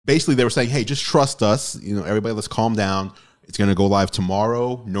basically they were saying, hey, just trust us. You know, everybody, let's calm down. It's going to go live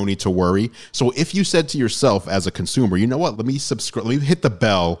tomorrow. No need to worry. So if you said to yourself as a consumer, you know what, let me subscribe, let me hit the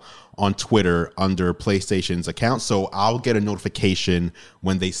bell on Twitter under PlayStation's account, so I'll get a notification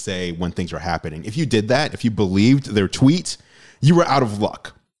when they say when things are happening. If you did that, if you believed their tweet, you were out of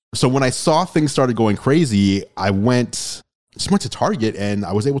luck. So when I saw things started going crazy, I just went to Target and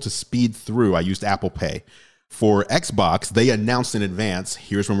I was able to speed through. I used Apple Pay. For Xbox, they announced in advance,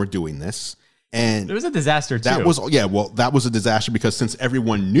 here's when we're doing this. And it was a disaster too. That was a disaster because since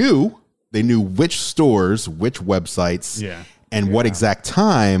everyone knew, they knew which stores, which websites, and what exact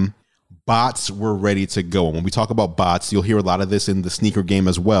time bots were ready to go. And when we talk about bots, you'll hear a lot of this in the sneaker game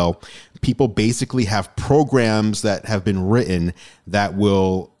as well. People basically have programs that have been written that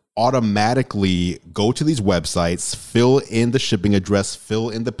will automatically go to these websites, fill in the shipping address, fill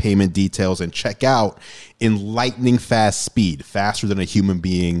in the payment details, and check out in lightning fast speed, faster than a human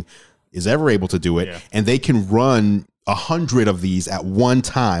being is ever able to do it. Yeah. And they can run 100 of these at one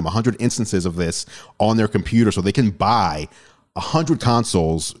time, 100 instances of this on their computer, so they can buy 100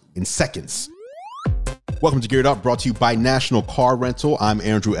 consoles in seconds. Welcome to Geared Up, brought to you by National Car Rental. I'm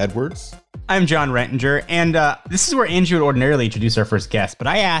Andrew Edwards. I'm John Rentinger, and this is where Andrew would ordinarily introduce our first guest, but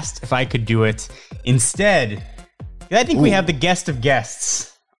I asked if I could do it instead. I think we have the guest of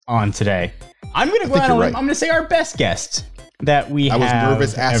guests on today. I'm going to go out on I'm going to say our best guest that we have. I was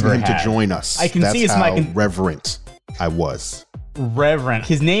nervous asking him to join us. I can see his mic. Reverent I was. Reverent.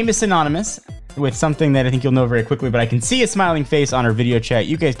 His name is synonymous with something that I think you'll know very quickly, but I can see his smiling face on our video chat.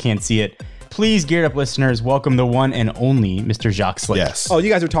 You guys can't see it. Please, Geared Up listeners, welcome the one and only Mr. Jacques Slade. Yes. Oh, you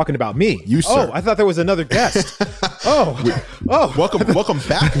guys are talking about me. You, sir. Oh, I thought there was another guest. Welcome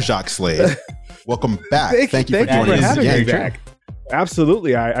back, Jacques Slade. Welcome back. Thank you for joining us again, Jack.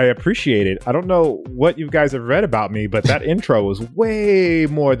 Absolutely. I appreciate it. I don't know what you guys have read about me, but that intro was way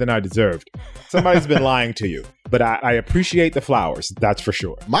more than I deserved. Somebody's been lying to you, but I appreciate the flowers. That's for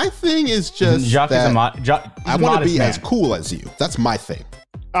sure. My thing is just Jacques that I want to be man. as cool as you. That's my thing.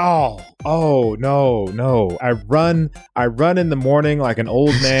 Oh, no. I run in the morning like an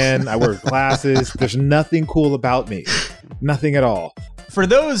old man. I wear glasses. There's nothing cool about me. Nothing at all. For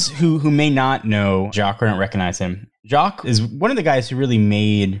those who may not know Jacques or don't recognize him, Jacques is one of the guys who really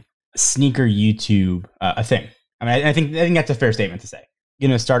made sneaker YouTube a thing. I mean, I think that's a fair statement to say. You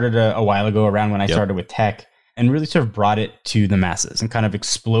know, started a while ago around when I started with tech and really sort of brought it to the masses and kind of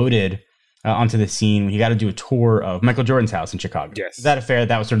exploded onto the scene when you got to do a tour of Michael Jordan's house in Chicago. Yes. Is that a fair?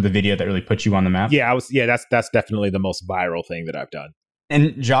 That was sort of the video that really put you on the map? Yeah, that's definitely the most viral thing that I've done.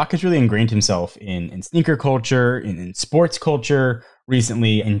 And Jacques has really ingrained himself in sneaker culture, in sports culture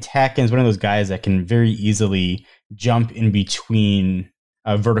recently, in tech, and is one of those guys that can very easily jump in between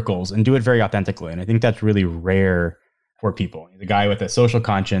verticals and do it very authentically. And I think that's really rare for people. He's a guy with a social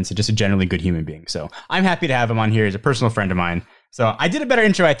conscience and just a generally good human being. So I'm happy to have him on here. He's a personal friend of mine. So I did a better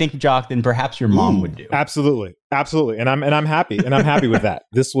intro, I think, Jacques, than perhaps your mom would do. Absolutely. And I'm happy. And I'm happy with that.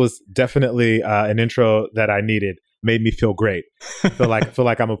 This was definitely an intro that I needed. Made me feel great. Feel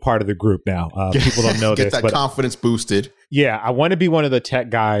like I'm a part of the group now. People don't know this. Get that confidence boosted. Yeah, I want to be one of the tech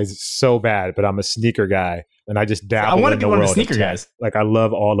guys so bad, but I'm a sneaker guy, and I just dabble in the world. I want to be one of the sneaker guys. Like, I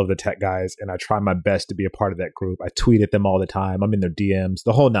love all of the tech guys, and I try my best to be a part of that group. I tweet at them all the time. I'm in their DMs,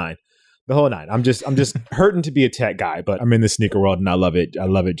 the whole nine. I'm just hurting to be a tech guy, but I'm in the sneaker world, and I love it. I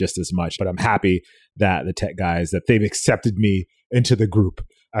love it just as much. But I'm happy that the tech guys, that they've accepted me into the group.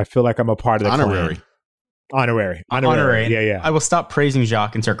 I feel like I'm a part of the honorary. Clan. Honorary. Yeah. I will stop praising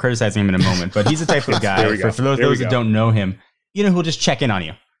Jacques and start criticizing him in a moment, but he's the type of guy, for those that don't know him, you know, who'll just check in on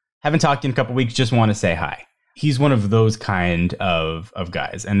you. Haven't talked to you in a couple of weeks, just want to say hi. He's one of those kind of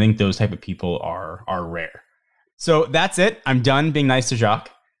guys, and I think those type of people are rare. So that's it. I'm done being nice to Jacques.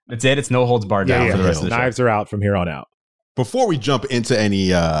 That's it. It's no holds barred down for the rest of the show. Knives are out from here on out. Before we jump into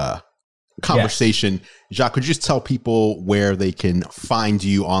any conversation, Jacques, could you just tell people where they can find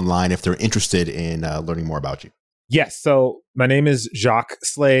you online if they're interested in learning more about you? Yes. So my name is Jacques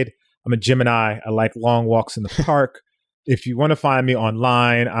Slade. I'm a Gemini. I like long walks in the park. If you want to find me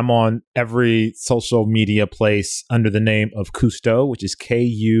online, I'm on every social media place under the name of Kustoo, which is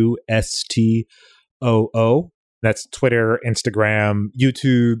Kustoo. That's Twitter, Instagram,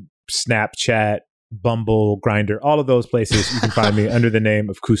 YouTube, Snapchat, Bumble, Grindr, all of those places. You can find me under the name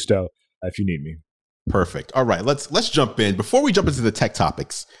of Kustoo if you need me. Perfect. All right, let's jump in. Before we jump into the tech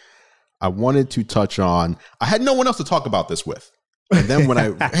topics, I wanted to touch on, I had no one else to talk about this with. And then when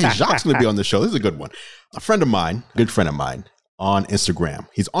hey, Jacques' going to be on the show. This is a good one. A friend of mine, good friend of mine on Instagram.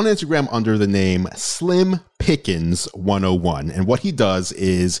 He's on Instagram under the name Slim Pickens 101. And what he does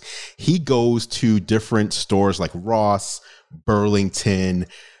is he goes to different stores like Ross, Burlington,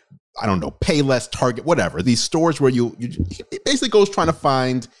 I don't know, Payless, Target, whatever. These stores where he basically goes trying to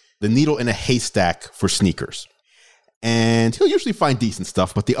find the needle in a haystack for sneakers. And he'll usually find decent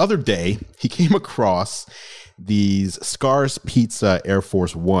stuff. But the other day, he came across these Scars Pizza Air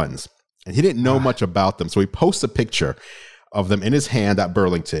Force Ones. And he didn't know much about them. So he posts a picture of them in his hand at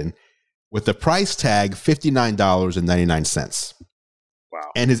Burlington with the price tag $59.99.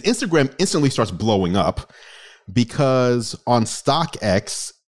 Wow. And his Instagram instantly starts blowing up because on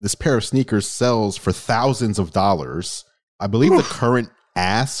StockX, this pair of sneakers sells for thousands of dollars. I believe the current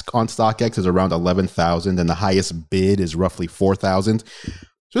ask on StockX is around 11,000 and the highest bid is roughly 4,000. So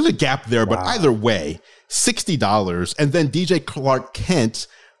there's a gap there, but either way, $60. And then DJ Clark Kent,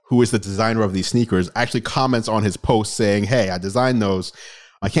 who is the designer of these sneakers, actually comments on his post saying, hey, I designed those.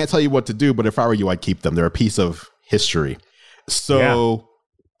 I can't tell you what to do, but if I were you, I'd keep them. They're a piece of history. So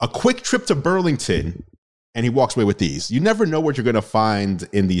a quick trip to Burlington, and he walks away with these. You never know what you're going to find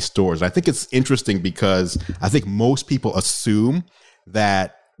in these stores. I think it's interesting because I think most people assume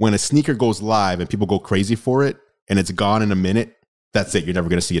that when a sneaker goes live and people go crazy for it and it's gone in a minute, that's it. You're never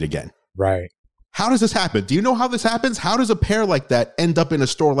going to see it again. Right. How does this happen? Do you know how this happens? How does a pair like that end up in a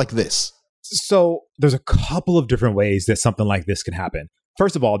store like this? So there's a couple of different ways that something like this can happen.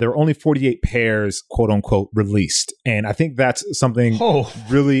 First of all, there are only 48 pairs, quote unquote, released. And I think that's something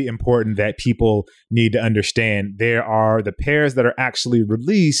really important that people need to understand. There are the pairs that are actually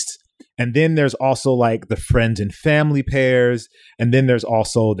released. And then there's also like the friends and family pairs. And then there's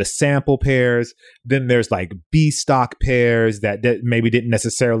also the sample pairs. Then there's like B stock pairs that maybe didn't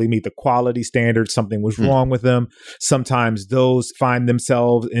necessarily meet the quality standards. Something was wrong with them. Sometimes those find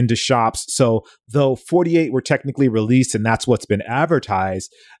themselves into shops. So though 48 were technically released and that's what's been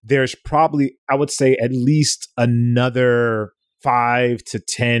advertised, there's probably, I would say, at least another 5 to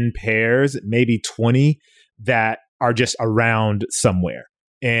 10 pairs, maybe 20 that are just around somewhere.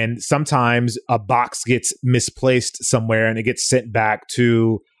 And sometimes a box gets misplaced somewhere and it gets sent back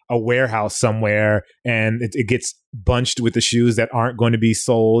to a warehouse somewhere and it gets bunched with the shoes that aren't going to be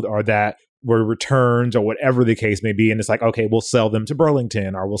sold or that were returns or whatever the case may be. And it's like, okay, we'll sell them to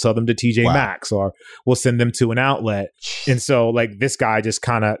Burlington or we'll sell them to TJ Maxx or we'll send them to an outlet. And so like this guy just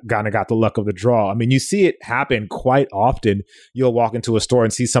kind of got the luck of the draw. I mean, you see it happen quite often. You'll walk into a store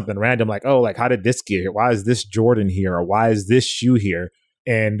and see something random like, oh, like how did this get here? Why is this Jordan here? Or why is this shoe here?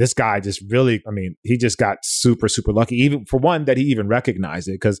 And this guy just really, I mean, he just got super, super lucky, even for one, that he even recognized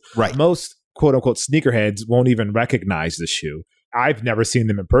it. Because most quote unquote sneakerheads won't even recognize the shoe. I've never seen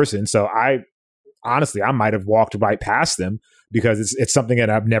them in person. So I might have walked right past them because it's something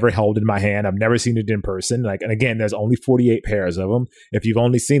that I've never held in my hand. I've never seen it in person. Like, and again, there's only 48 pairs of them. If you've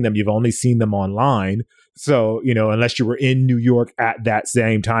only seen them, you've only seen them online. So, you know, unless you were in New York at that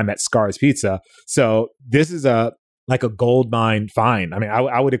same time at Scars Pizza. So this is like a gold mine find. I mean,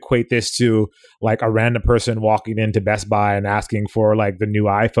 I would equate this to like a random person walking into Best Buy and asking for like the new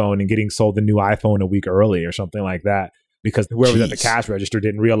iPhone and getting sold the new iPhone a week early or something like that because whoever was at the cash register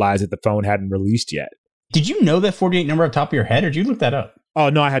didn't realize that the phone hadn't released yet. Did you know that 48 number off the top of your head, or did you look that up? Oh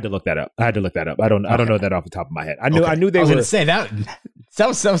no, I had to look that up. I don't know that off the top of my head. I knew they were. I was going to say that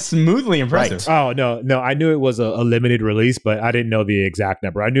was so smoothly impressive. Right. Oh no, I knew it was a limited release, but I didn't know the exact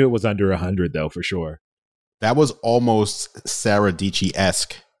number. I knew it was under 100 though, for sure. That was almost Sarah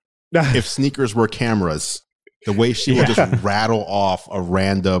Dietschy-esque. If sneakers were cameras, the way she would just rattle off a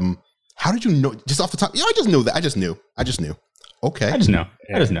random. How did you know? Just off the top? Yeah, I just knew that. I just knew. Okay. I just know.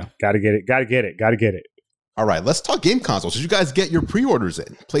 Gotta get it. All right, let's talk game consoles. Did you guys get your pre-orders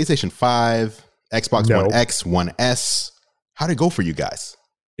in? PlayStation 5, Xbox One X, One S. How'd it go for you guys?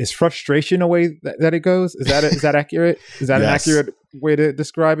 Is frustration a way that it goes? Is that accurate? Is that an accurate way to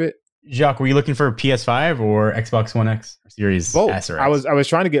describe it? Jacques, were you looking for PS5 or Xbox One X or Series both. S or X? I was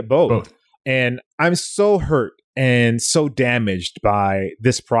trying to get both. And I'm so hurt and so damaged by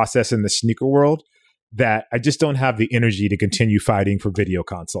this process in the sneaker world that I just don't have the energy to continue fighting for video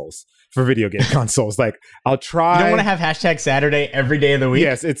game consoles. Like I'll try. You don't want to have hashtag Saturday every day of the week?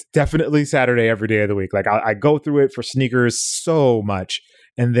 Yes, it's definitely Saturday every day of the week. Like I go through it for sneakers so much.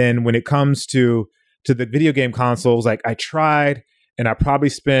 And then when it comes to the video game consoles, like I tried. And I probably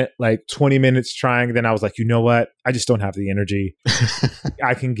spent like 20 minutes trying. Then I was like, you know what? I just don't have the energy.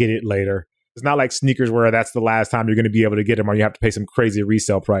 I can get it later. It's not like sneakers where that's the last time you're going to be able to get them or you have to pay some crazy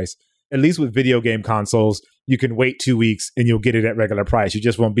resale price. At least with video game consoles, you can wait 2 weeks and you'll get it at regular price. You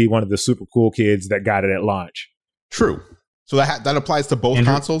just won't be one of the super cool kids that got it at launch. True. So that applies to both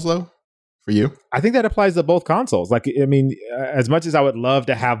consoles though? For you? I think that applies to both consoles. Like, I mean, as much as I would love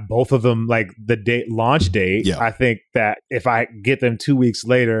to have both of them like the launch date, I think that if I get them 2 weeks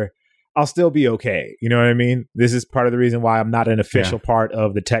later, I'll still be okay. You know what I mean? This is part of the reason why I'm not an official part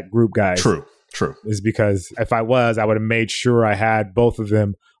of the tech group, guys. True. Is because if I was, I would have made sure I had both of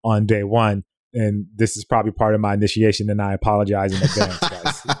them on day one. And this is probably part of my initiation, and I apologize in advance,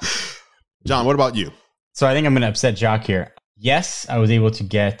 guys. John, what about you? So I think I'm going to upset Jock here. Yes, I was able to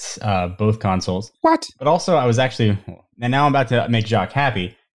get both consoles. What? But also I was actually, and now I'm about to make Jock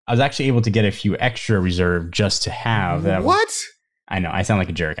happy. I was actually able to get a few extra reserved just to have. What? I know, I sound like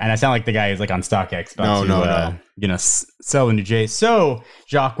a jerk. And I sound like the guy who's like on StockX about to sell the new J. So,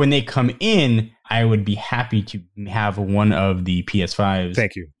 Jock, when they come in, I would be happy to have one of the PS5s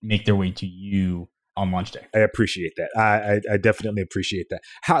Thank you. make their way to you on launch day. I appreciate that. I definitely appreciate that.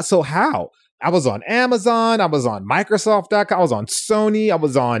 How? I was on Amazon. I was on Microsoft.com. I was on Sony. I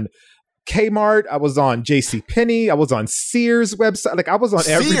was on Kmart. I was on JCPenney. I was on Sears website. Like I was on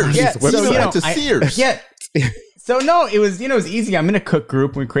every website. So, went to Sears. Yeah. So no, it was easy. I'm in a cook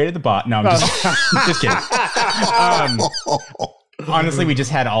group. We created the bot. No, I'm just kidding. Honestly, we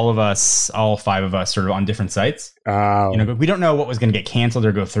just had all 5 of us sort of on different sites. We don't know what was going to get canceled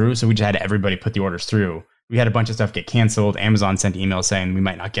or go through. So we just had everybody put the orders through. We had a bunch of stuff get canceled. Amazon sent emails saying we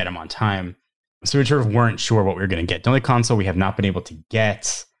might not get them on time. So we sort of weren't sure what we were going to get. The only console we have not been able to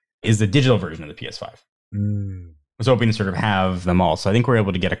get is the digital version of the PS5. I was hoping to sort of have them all. So I think we're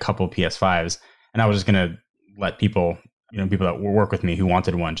able to get a couple PS5s. And I was just going to let people that work with me who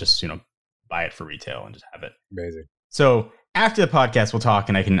wanted one, just, buy it for retail and just have it. Amazing. So after the podcast, we'll talk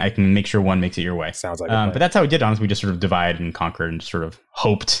and I can make sure one makes it your way. Sounds like but that's how we did, honestly. We just sort of divided and conquered and sort of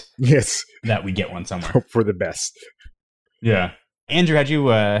hoped that we get one somewhere. Hope for the best. Yeah. Andrew, how'd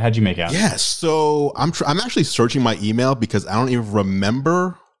you make out? Yeah, so I'm actually searching my email because I don't even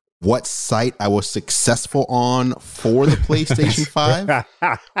remember what site I was successful on for the PlayStation 5,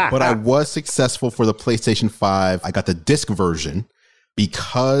 but I was successful for the PlayStation 5. I got the disc version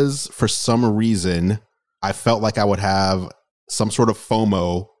because for some reason I felt like I would have some sort of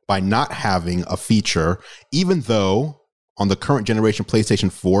FOMO by not having a feature, even though on the current generation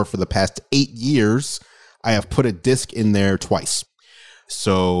PlayStation 4 for the past 8 years, I have put a disc in there twice.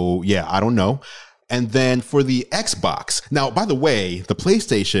 So yeah, I don't know. And then for the Xbox, now, by the way, the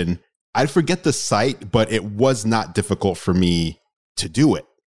PlayStation, I forget the site, but it was not difficult for me to do it.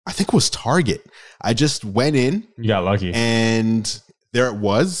 I think it was Target. I just went in. You got lucky. And there it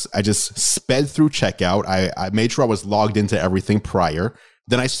was. I just sped through checkout. I made sure I was logged into everything prior.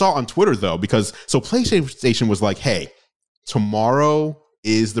 Then I saw on Twitter, though, because PlayStation was like, hey, tomorrow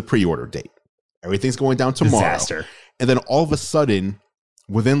is the pre-order date. Everything's going down tomorrow. Disaster. And then all of a sudden,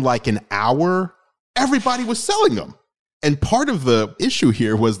 within like an hour, everybody was selling them. And part of the issue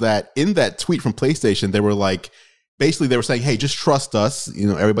here was that in that tweet from PlayStation, they were like, basically they were saying, hey, just trust us.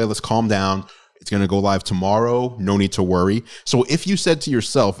 Everybody, let's calm down. It's going to go live tomorrow. No need to worry. So if you said to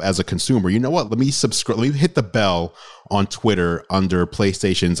yourself as a consumer, you know what, let me subscribe, let me hit the bell on Twitter under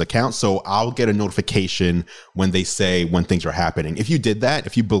PlayStation's account, so I'll get a notification when they say when things are happening. If you did that,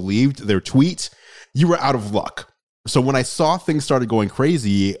 if you believed their tweet, you were out of luck. So when I saw things started going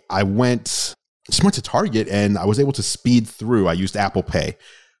crazy, I just went to Target and I was able to speed through. I used Apple Pay.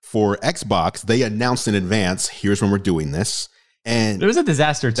 For Xbox, they announced in advance, here's when we're doing this. And it was a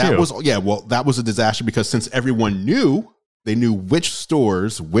disaster too. That was a disaster because since everyone knew, they knew which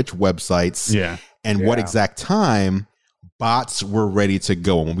stores, which websites, and what exact time bots were ready to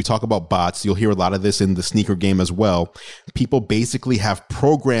go. And when we talk about bots, you'll hear a lot of this in the sneaker game as well. People basically have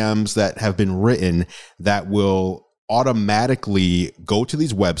programs that have been written that will automatically go to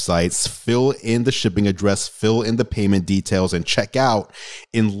these websites, fill in the shipping address, fill in the payment details, and check out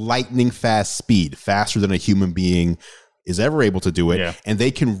in lightning fast speed, faster than a human being is ever able to do it. Yeah. And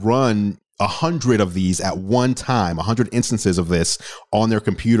they can run 100 of these at one time, 100 instances of this on their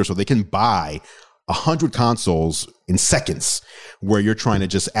computer. So they can buy 100 consoles in seconds where you're trying to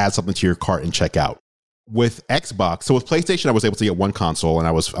just add something to your cart and check out. With Xbox, so with PlayStation, I was able to get one console and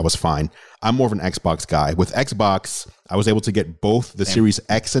I was fine. I'm more of an Xbox guy. With Xbox, I was able to get both the Series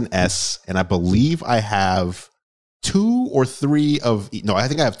X and S, and I believe I have I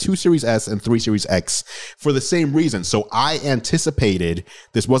think I have 2 Series S and 3 Series X for the same reason. So I anticipated,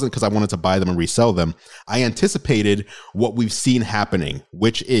 this wasn't because I wanted to buy them and resell them. I anticipated what we've seen happening,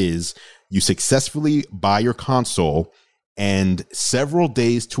 which is you successfully buy your console and several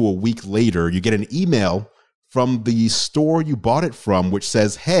days to a week later, you get an email from the store you bought it from, which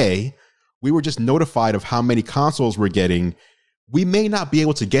says, hey, we were just notified of how many consoles we're getting. We may not be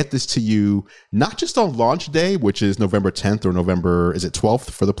able to get this to you, not just on launch day, which is November 10th or November, is it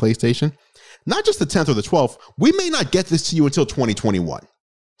 12th for the PlayStation? Not just the 10th or the 12th. We may not get this to you until 2021.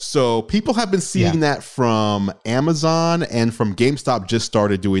 So people have been seeing that from Amazon, and from GameStop just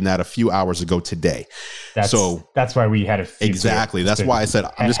started doing that a few hours ago today. That's why we had a few. Exactly. That's why I said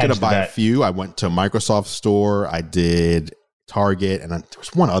I'm just going to buy a few. I went to Microsoft Store. I did Target, and there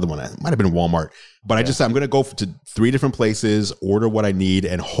was one other one. It might have been Walmart. But I just said I'm going to go to 3 different places, order what I need,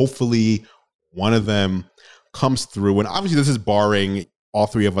 and hopefully one of them comes through. And obviously this is barring all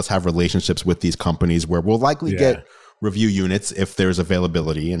 3 of us have relationships with these companies where we'll likely get review units if there's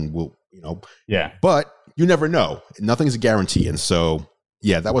availability, and we'll, but you never know. Nothing's a guarantee. And so,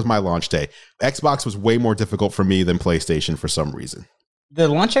 that was my launch day. Xbox was way more difficult for me than PlayStation for some reason. The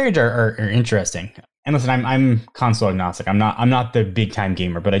launch days are interesting. And listen, I'm console agnostic. I'm not the big time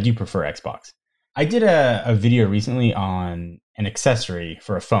gamer, but I do prefer Xbox. I did a video recently on an accessory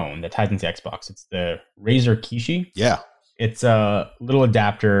for a phone that ties into Xbox. It's the Razer Kishi. Yeah. It's a little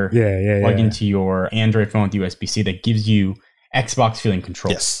adapter plug into your Android phone with USB-C that gives you Xbox feeling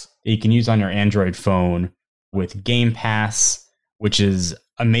control. Yes. That you can use on your Android phone with Game Pass, which is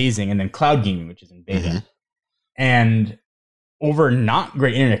amazing, and then cloud gaming, which is in beta. Mm-hmm. And over not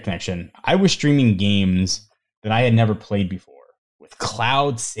great internet connection, I was streaming games that I had never played before with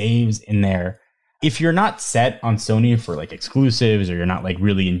cloud saves in there. If you're not set on Sony for like exclusives, or you're not like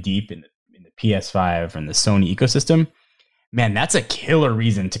really in deep in the PS5 and the Sony ecosystem, man, that's a killer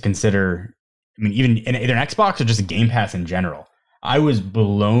reason to consider. I mean, even in either an Xbox or just a Game Pass in general. I was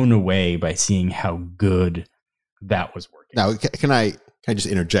blown away by seeing how good that was working. Now, can I just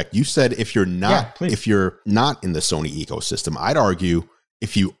interject? You said if you're not in the Sony ecosystem, I'd argue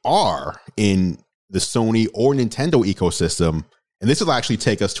if you are in the Sony or Nintendo ecosystem, and this will actually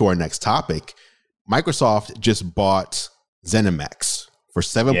take us to our next topic. Microsoft just bought ZeniMax for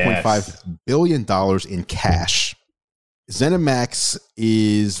 $7.5 billion in cash. ZeniMax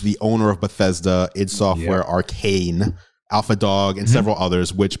is the owner of Bethesda, id Software, Arcane, AlphaDog, and several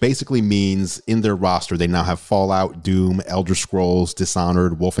others, which basically means in their roster, they now have Fallout, Doom, Elder Scrolls,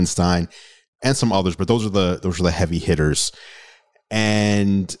 Dishonored, Wolfenstein, and some others, but those are the heavy hitters.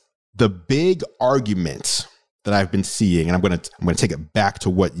 And the big argument that I've been seeing, and I'm going to take it back to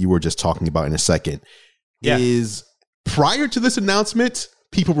what you were just talking about in a second, is prior to this announcement,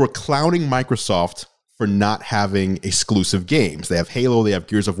 people were clowning Microsoft for not having exclusive games. They have Halo, they have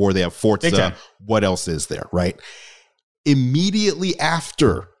Gears of War, they have Forza. What else is there, right? Immediately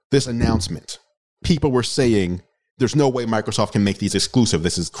after this announcement, people were saying, there's no way Microsoft can make these exclusive.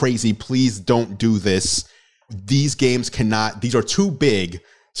 This is crazy. Please don't do this. These games these are too big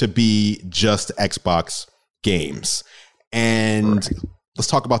to be just Xbox games. And let's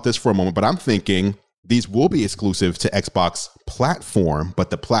talk about this for a moment, but I'm thinking these will be exclusive to Xbox platform,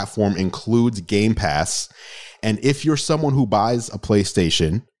 but the platform includes Game Pass. And if you're someone who buys a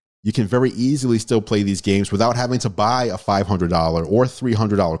PlayStation, you can very easily still play these games without having to buy a $500 or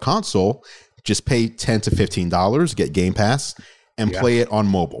 $300 console. Just pay $10 to $15, get Game Pass, and play it on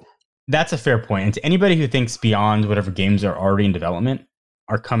mobile. That's a fair point. And to anybody who thinks beyond whatever games are already in development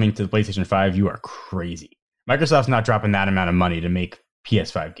are coming to the PlayStation 5, you are crazy. Microsoft's not dropping that amount of money to make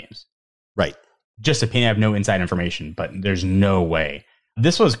PS5 games. Right. Just opinion, I have no inside information, but there's no way.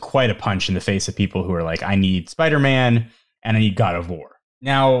 This was quite a punch in the face of people who are like, I need Spider-Man and I need God of War.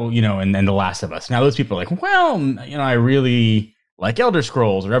 Now, and The Last of Us. Now those people are like, well, I really like Elder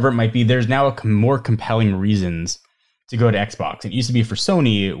Scrolls or whatever it might be. There's now more compelling reasons to go to Xbox. It used to be for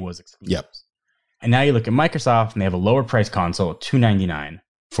Sony, it was exclusive. Yep. And now you look at Microsoft and they have a lower price console at $299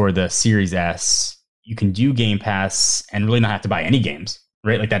 for the Series S. You can do Game Pass and really not have to buy any games.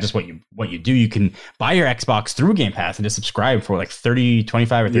 Right? Like that's just what you do. You can buy your Xbox through Game Pass and just subscribe for like 30,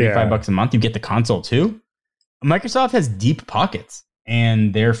 25 or 35 bucks a month. You get the console too. Microsoft has deep pockets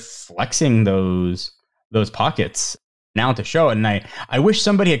and they're flexing those pockets now to show it. And I wish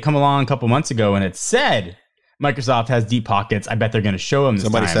somebody had come along a couple months ago and had said Microsoft has deep pockets. I bet they're going to show them this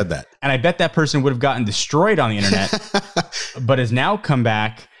Somebody time. said that. And I bet that person would have gotten destroyed on the internet, but has now come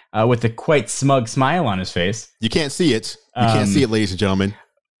back with a quite smug smile on his face. You can't see it. You can't see it, ladies and gentlemen.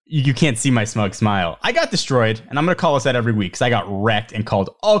 You can't see my smug smile. I got destroyed, and I'm going to call us that every week because I got wrecked and called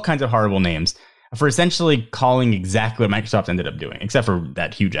all kinds of horrible names for essentially calling exactly what Microsoft ended up doing, except for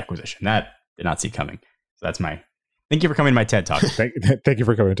that huge acquisition. That did not see coming. So that's my... Thank you for coming to my TED Talk. Thank you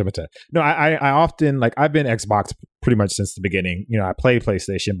for coming to my TED. No, I often, I've been Xbox pretty much since the beginning. I play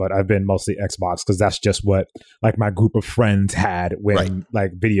PlayStation, but I've been mostly Xbox because that's just what my group of friends had when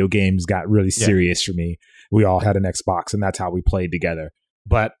video games got really serious for me. We all had an Xbox and that's how we played together.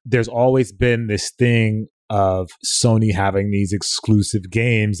 But there's always been this thing of Sony having these exclusive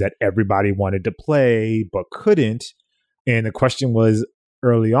games that everybody wanted to play but couldn't. And the question was,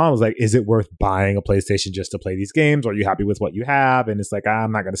 early on was like, is it worth buying a PlayStation just to play these games? Or are you happy with what you have? And it's like,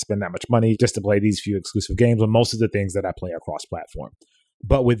 I'm not going to spend that much money just to play these few exclusive games when most of the things that I play are cross-platform.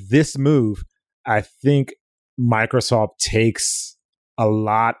 But with this move, I think Microsoft takes a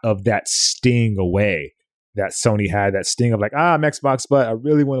lot of that sting away that Sony had, that sting of like, I'm Xbox, but I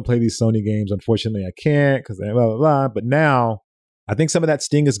really want to play these Sony games. Unfortunately, I can't because blah, blah, blah. But now I think some of that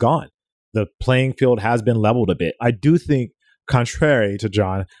sting is gone. The playing field has been leveled a bit. I do think, contrary to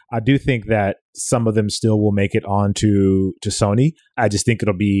John, I do think that some of them still will make it on to Sony. I just think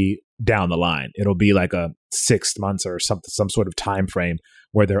it'll be down the line. It'll be like a 6 months or some sort of time frame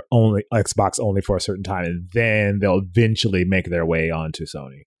where they're only Xbox only for a certain time, and then they'll eventually make their way onto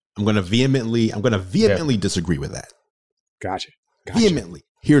Sony. I'm going to vehemently disagree with that. Gotcha. Vehemently.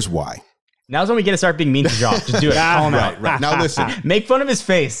 Here's why. Now's when we get to start being mean to Josh. Just do it. Call him out. Right. Now listen. Make fun of his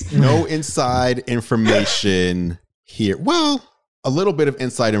face. No inside information here. Well, a little bit of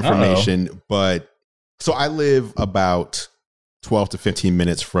inside information, but so I live about 12 to 15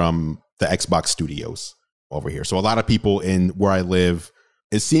 minutes from the Xbox studios over here. So a lot of people in where I live,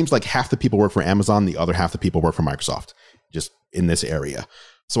 it seems like half the people work for Amazon, the other half the people work for Microsoft, just in this area.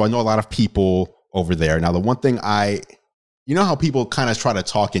 So I know a lot of people over there. Now, the one thing you know how people kind of try to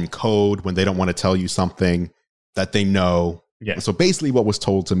talk in code when they don't want to tell you something that they know? Yeah. So basically what was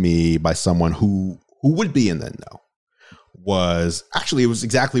told to me by someone who would be in the know was actually, it was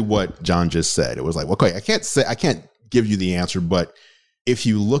exactly what John just said. It was like, okay, I can't give you the answer, but if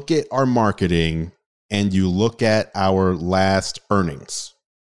you look at our marketing and you look at our last earnings,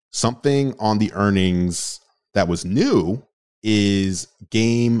 something on the earnings that was new is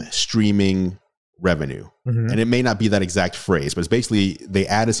game streaming revenue. Mm-hmm. And it may not be that exact phrase, but it's basically they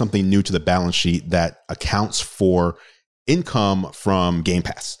added something new to the balance sheet that accounts for income from Game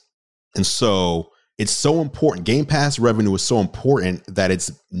Pass. And so it's so important. Game Pass revenue is so important that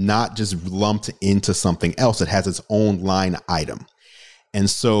it's not just lumped into something else. It has its own line item. And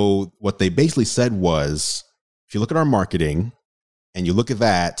so what they basically said was, if you look at our marketing and you look at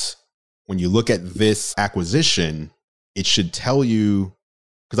that, when you look at this acquisition, it should tell you,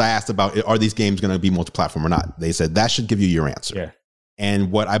 because I asked about, are these games going to be multi-platform or not? They said that should give you your answer. Yeah.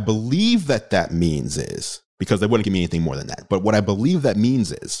 And what I believe that means is, because they wouldn't give me anything more than that, but what I believe that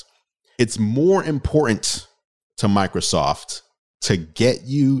means is it's more important to Microsoft to get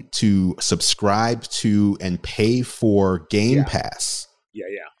you to subscribe to and pay for Game Pass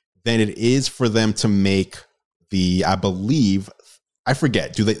than it is for them to make I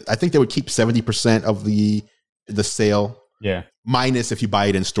think they would keep 70% of the sale. Yeah. Minus if you buy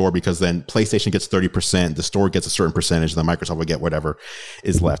it in store, because then PlayStation gets 30%, the store gets a certain percentage, then Microsoft will get whatever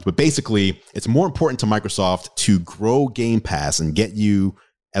is left. But basically, it's more important to Microsoft to grow Game Pass and get you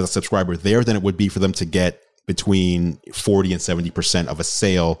as a subscriber there than it would be for them to get between 40 and 70% of a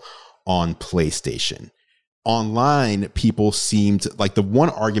sale on PlayStation. Online, people seemed like, the one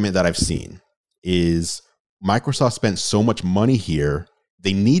argument that I've seen is Microsoft spent so much money here,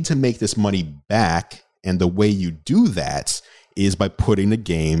 they need to make this money back. And the way you do that is by putting the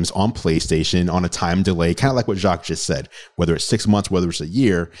games on PlayStation on a time delay, kind of like what Jacques just said, whether it's 6 months, whether it's a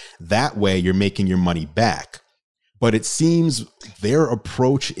year. That way you're making your money back. But it seems their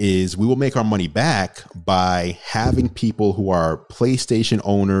approach is, we will make our money back by having people who are PlayStation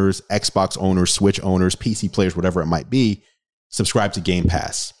owners, Xbox owners, Switch owners, PC players, whatever it might be, subscribe to Game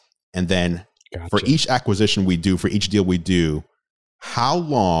Pass. And then for each acquisition we do, for each deal we do, how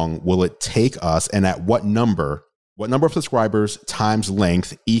long will it take us, and at what number of subscribers times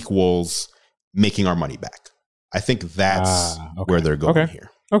length equals making our money back? I think that's where they're going here.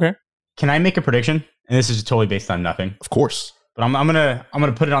 Okay. Can I make a prediction? And this is totally based on nothing. Of course. But I'm gonna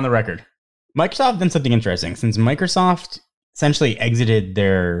put it on the record. Microsoft done something interesting. Since Microsoft essentially exited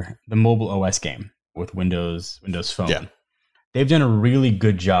the mobile OS game with Windows Phone. Yeah. They've done a really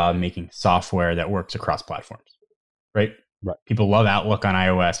good job making software that works across platforms. Right? Right. People love Outlook on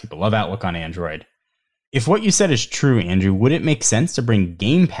iOS. People love Outlook on Android. If what you said is true, Andrew, would it make sense to bring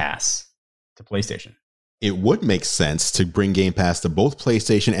Game Pass to PlayStation? It would make sense to bring Game Pass to both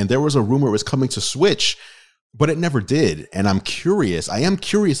PlayStation, and there was a rumor it was coming to Switch, but it never did. And I am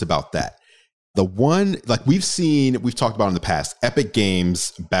curious about that. The one, like we've talked about in the past, Epic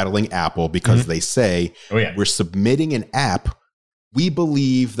Games battling Apple because they say, we're submitting an app. We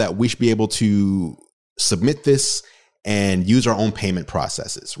believe that we should be able to submit this and use our own payment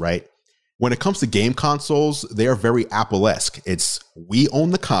processes, right? When it comes to game consoles, they are very Apple-esque. It's, we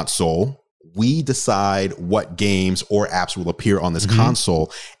own the console. We decide what games or apps will appear on this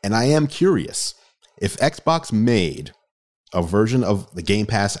console. And I am curious, if Xbox made a version of the Game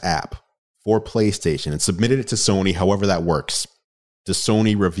Pass app for PlayStation and submitted it to Sony, however that works, Does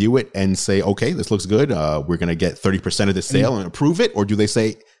Sony review it and say, okay, this looks good, we're going to get 30% of the sale and approve it? Or do they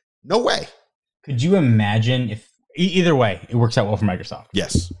say, no way? Could you imagine if, either way, it works out well for Microsoft?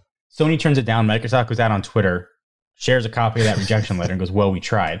 Yes. Sony turns it down. Microsoft goes out on Twitter, shares a copy of that rejection letter and goes, well, we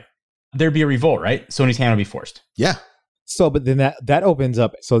tried. There'd be a revolt, right? Sony's hand would be forced. Yeah. So, but then that opens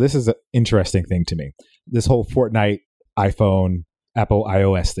up. So this is an interesting thing to me. This whole Fortnite, iPhone, Apple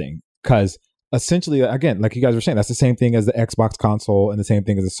iOS thing. Because essentially, again, like you guys were saying, that's the same thing as the Xbox console and the same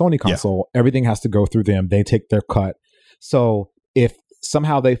thing as the Sony console. Yeah. Everything has to go through them. They take their cut. So if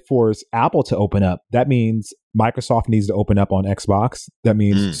somehow they force Apple to open up, that means Microsoft needs to open up on Xbox. That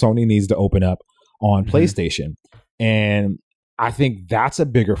means Sony needs to open up on PlayStation. And I think that's a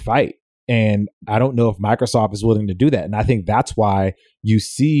bigger fight. And I don't know if Microsoft is willing to do that. And I think that's why you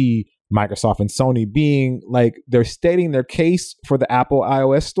see Microsoft and Sony being like, they're stating their case for the Apple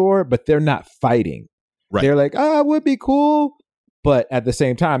iOS store, but they're not fighting. Right. They're like, it would be cool. But at the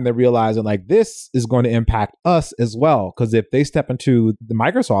same time, they're realizing like this is going to impact us as well. Because if they step into the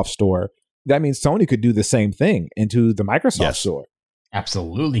Microsoft store, that means Sony could do the same thing into the Microsoft store.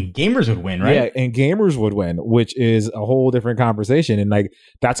 Absolutely. Gamers would win, right? Yeah, and gamers would win, which is a whole different conversation. And like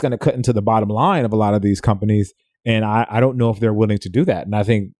that's going to cut into the bottom line of a lot of these companies. And I don't know if they're willing to do that. And I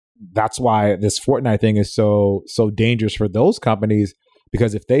think that's why this Fortnite thing is so dangerous for those companies,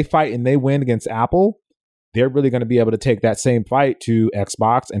 because if they fight and they win against Apple, they're really going to be able to take that same fight to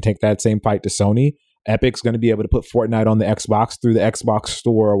Xbox and take that same fight to Sony. Epic's going to be able to put Fortnite on the Xbox through the Xbox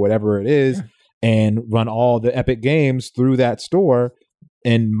store or whatever it is and run all the Epic games through that store,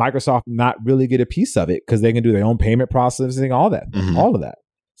 and Microsoft not really get a piece of it because they can do their own payment processing, all that, all of that.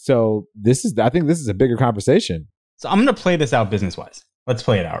 So I think this is a bigger conversation. So I'm going to play this out business-wise. Let's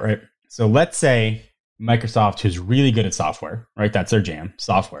play it out, right? So let's say Microsoft, who's really good at software, right? That's their jam,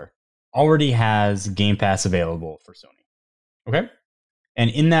 software, already has Game Pass available for Sony. Okay?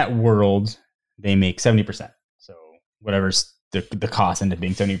 And in that world, they make 70%. So whatever's the cost end up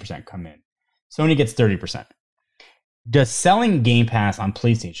being 70% come in. Sony gets 30%. Does selling Game Pass on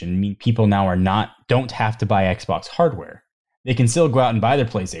PlayStation mean people now don't have to buy Xbox hardware? They can still go out and buy their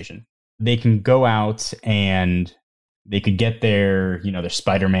PlayStation. They can go out and they could get their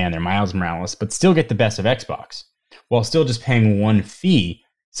Spider-Man, their Miles Morales, but still get the best of Xbox while still just paying one fee.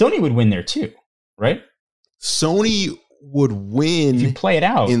 Sony would win there too, right? Sony would win if you play it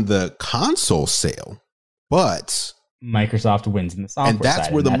out in the console sale, but Microsoft wins in the software and that's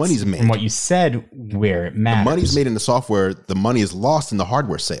side, where the money's made. From what you said, where it matters. The money's made in the software. The money is lost in the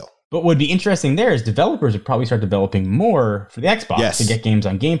hardware sale. But what would be interesting there is developers would probably start developing more for the Xbox to get games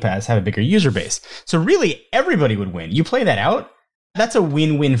on Game Pass, have a bigger user base. So really, everybody would win. You play that out, that's a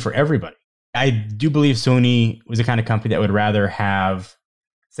win-win for everybody. I do believe Sony was the kind of company that would rather have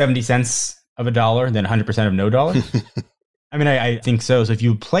 70 cents of a dollar than 100% of no dollar. I mean, I think so. So if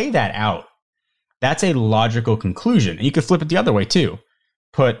you play that out, that's a logical conclusion. And you could flip it the other way too.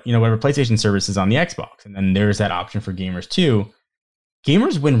 Put, whatever PlayStation services on the Xbox. And then there's that option for gamers too.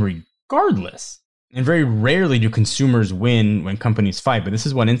 Gamers win regardless. And very rarely do consumers win when companies fight. But this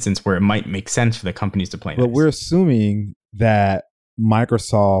is one instance where it might make sense for the companies to play. But we're assuming that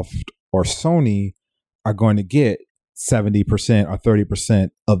Microsoft or Sony are going to get 70% or 30%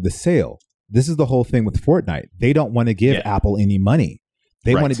 of the sale. This is the whole thing with Fortnite. They don't want to give Apple any money.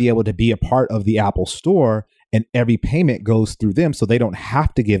 They want to be able to be a part of the Apple store, and every payment goes through them, so they don't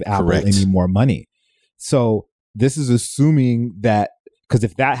have to give Apple any more money. So this is assuming that, because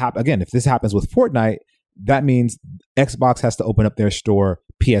if this happens with Fortnite, that means Xbox has to open up their store,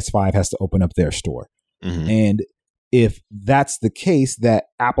 PS5 has to open up their store. And if that's the case, that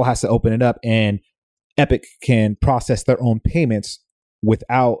Apple has to open it up and Epic can process their own payments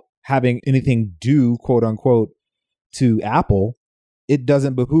without having anything due, quote unquote, to Apple, it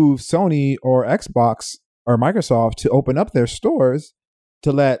doesn't behoove Sony or Xbox or Microsoft to open up their stores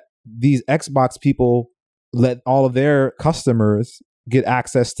to let these Xbox people, let all of their customers get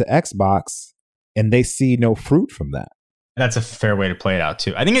access to Xbox, and they see no fruit from that. That's a fair way to play it out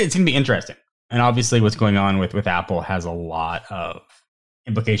too. I think it's going to be interesting. And obviously what's going on with Apple has a lot of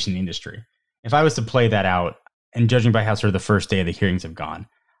implication in the industry. If I was to play that out, and judging by how sort of the first day of the hearings have gone,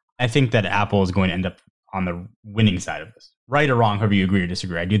 I think that Apple is going to end up on the winning side of this. Right or wrong, however you agree or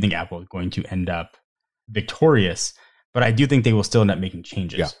disagree, I do think Apple is going to end up victorious, but I do think they will still end up making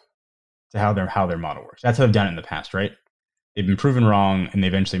changes to how their model works. That's how they've done it in the past, right? They've been proven wrong and they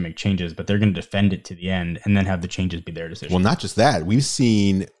eventually make changes, but they're going to defend it to the end and then have the changes be their decision. Well, not just that. We've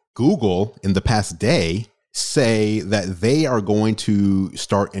seen Google in the past day say that they are going to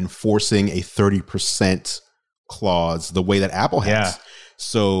start enforcing a 30% clause the way that Apple has.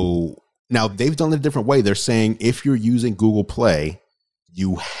 So now they've done it a different way. They're saying if you're using Google Play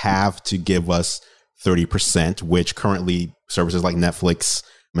you have to give us 30%, which currently services like Netflix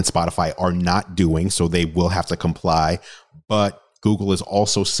and Spotify are not doing. So they will have to comply. But Google is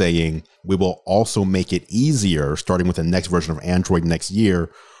also saying we will also make it easier, starting with the next version of Android next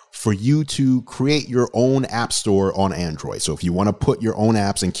year, for you to create your own app store on Android. So if you want to put your own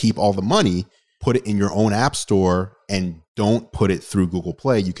apps and keep all the money, put it in your own app store and don't put it through Google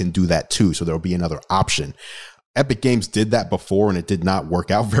Play. You can do that too. So there'll be another option. Epic Games did that before and it did not work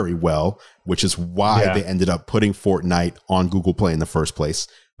out very well, which is why they ended up putting Fortnite on Google Play in the first place.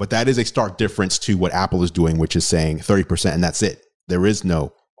 But that is a stark difference to what Apple is doing, which is saying 30% and that's it. There is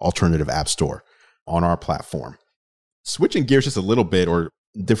no alternative app store on our platform. Switching gears just a little bit or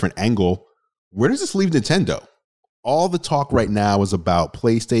different angle, where does this leave Nintendo? All the talk right now is about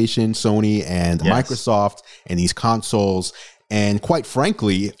PlayStation, Sony, and Microsoft and these consoles. And quite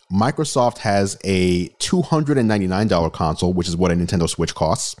frankly, Microsoft has a $299 console, which is what a Nintendo Switch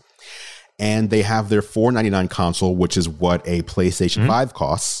costs. And they have their $499 console, which is what a PlayStation 5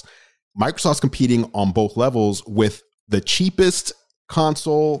 costs. Microsoft's competing on both levels with the cheapest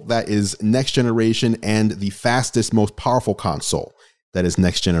console that is next generation and the fastest, most powerful console that is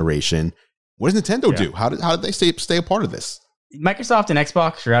next generation. What does Nintendo do? How did they stay a part of this? Microsoft and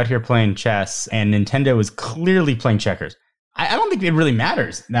Xbox are out here playing chess, and Nintendo is clearly playing checkers. I don't think it really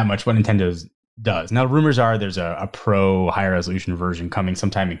matters that much what Nintendo does. Now, rumors are there's a pro high resolution version coming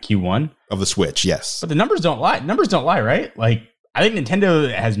sometime in Q1 of the Switch. Yes, but the numbers don't lie. Numbers don't lie, right? Like, I think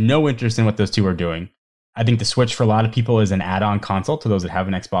Nintendo has no interest in what those two are doing. I think the Switch for a lot of people is an add-on console to those that have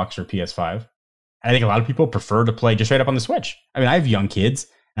an Xbox or PS5. I think a lot of people prefer to play just straight up on the Switch. I mean, I have young kids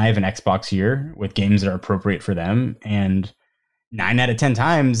and I have an Xbox here with games that are appropriate for them. And 9 out of 10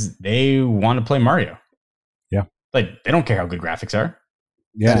 times they want to play Mario. Yeah. Like, they don't care how good graphics are.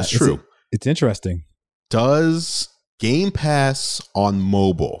 Yeah, that is true. It's interesting. Does Game Pass on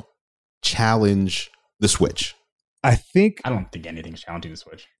mobile challenge the Switch? I don't think anything's challenging the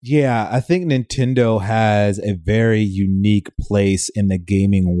Switch. Yeah, I think Nintendo has a very unique place in the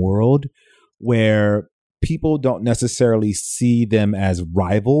gaming world where people don't necessarily see them as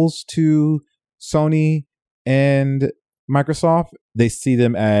rivals to Sony and Microsoft. They see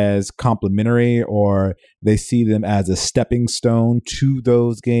them as complementary, or they see them as a stepping stone to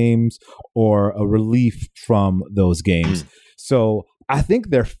those games or a relief from those games. So I think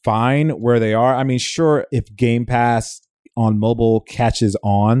they're fine where they are. I mean, sure, if Game Pass on mobile catches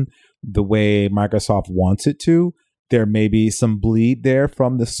on the way Microsoft wants it to, there may be some bleed there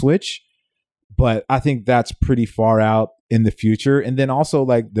from the Switch. But I think that's pretty far out in the future. And then also,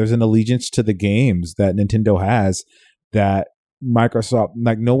 like, there's an allegiance to the games that Nintendo has that Microsoft,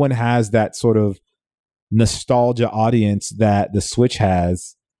 like, no one has that sort of nostalgia audience that the Switch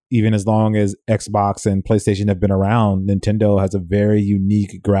has. Even as long as Xbox and PlayStation have been around, Nintendo has a very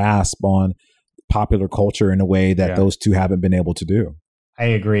unique grasp on popular culture in a way that those two haven't been able to do. I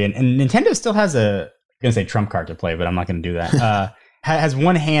agree. And Nintendo still has I'm going to say trump card to play, but I'm not going to do that. Has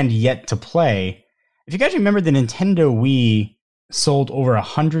one hand yet to play. If you guys remember, the Nintendo Wii sold over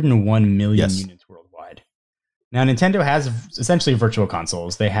 101 million units worldwide. Now, Nintendo has essentially virtual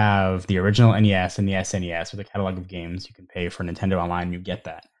consoles. They have the original NES and the SNES with a catalog of games. You can pay for Nintendo Online and you get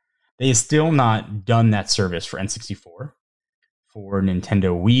that. They have still not done that service for N64, for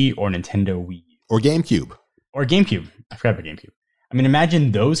Nintendo Wii or Nintendo Wii. Or GameCube. I forgot about GameCube. I mean,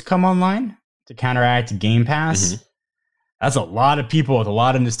 imagine those come online to counteract Game Pass. That's a lot of people with a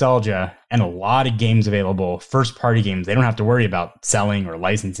lot of nostalgia and a lot of games available, first-party games. They don't have to worry about selling or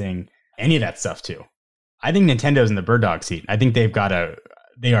licensing, any of that stuff too. I think Nintendo's in the bird dog seat. I think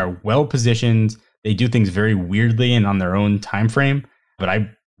they are well-positioned. They do things very weirdly and on their own time frame, but I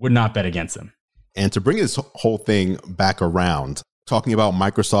would not bet against them. And to bring this whole thing back around, talking about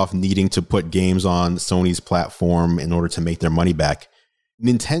Microsoft needing to put games on Sony's platform in order to make their money back,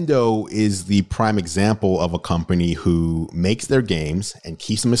 Nintendo is the prime example of a company who makes their games and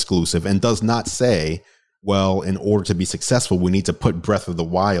keeps them exclusive and does not say, well, in order to be successful, we need to put Breath of the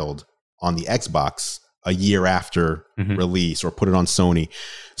Wild on the Xbox a year after release or put it on Sony.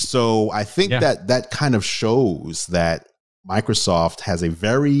 So I think that kind of shows that Microsoft has a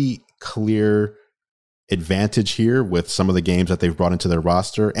very clear advantage here with some of the games that they've brought into their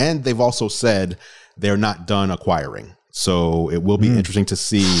roster. And they've also said they're not done acquiring. So it will be interesting to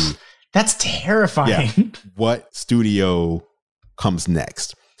see. That's terrifying. What studio comes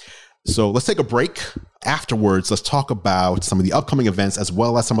next. So let's take a break. Afterwards, let's talk about some of the upcoming events as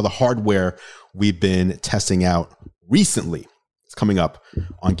well as some of the hardware we've been testing out recently. It's coming up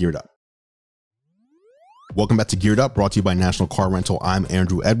on Geared Up. Welcome back to Geared Up, brought to you by National Car Rental. I'm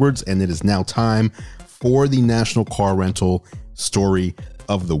Andrew Edwards, and it is now time for the National Car Rental story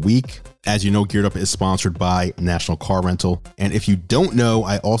of the week. As you know, Geared Up is sponsored by National Car Rental. And if you don't know,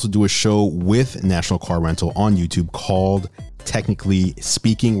 I also do a show with National Car Rental on YouTube called Technically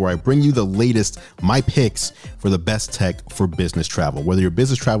Speaking, where I bring you the latest, my picks for the best tech for business travel. Whether you're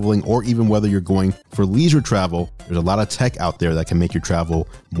business traveling or even whether you're going for leisure travel, there's a lot of tech out there that can make your travel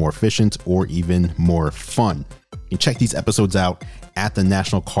more efficient or even more fun. You can check these episodes out at the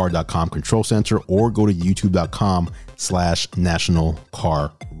nationalcar.com control center or go to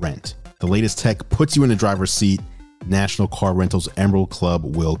youtube.com/nationalcarrent. The latest tech puts you in the driver's seat. National Car Rental's Emerald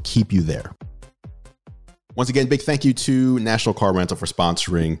Club will keep you there. Once again, big thank you to National Car Rental for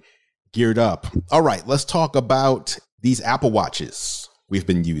sponsoring Geared Up. All right, let's talk about these Apple Watches we've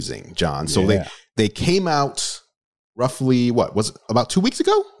been using, John. So they came out roughly, what was it, about 2 weeks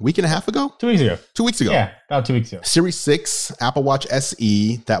ago? Week and a half ago? 2 weeks ago. 2 weeks ago. Yeah, about 2 weeks ago. Series 6, Apple Watch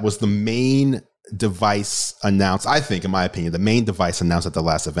SE, that was the main device announced, I think, in my opinion, the main device announced at the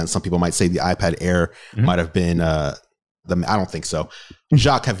last event. Some people might say the iPad Air might have been, I don't think so.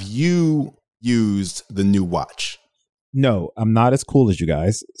 Jacques, have you used the new watch? No, I'm not as cool as you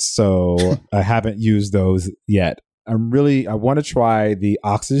guys, so I haven't used those yet. I want to try the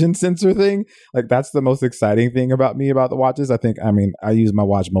oxygen sensor thing. Like, that's the most exciting thing about the watches. I use my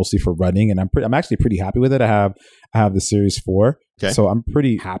watch mostly for running, and I'm actually pretty happy with it. I have the Series 4. Okay. So I'm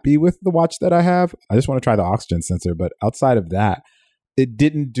pretty happy with the watch that I have. I just want to try the oxygen sensor, but outside of that, it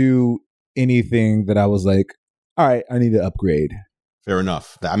didn't do anything that I was like, all right, I need to upgrade. Fair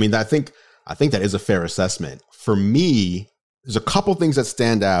enough. I think that is a fair assessment. For me, there's a couple things that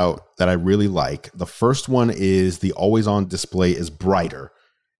stand out that I really like. The first one is the always-on display is brighter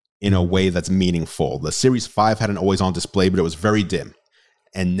in a way that's meaningful. The Series 5 had an always-on display, but it was very dim.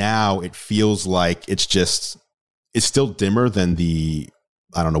 And now it feels like it's still dimmer than the,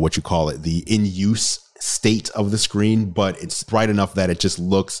 I don't know what you call it, the in-use state of the screen, but it's bright enough that it just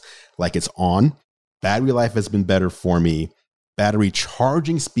looks like it's on. Battery life has been better for me. Battery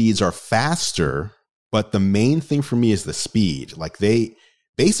charging speeds are faster, but the main thing for me is the speed. Like, I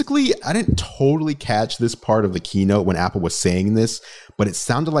didn't totally catch this part of the keynote when Apple was saying this, but it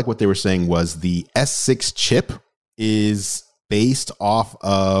sounded like what they were saying was the S6 chip is based off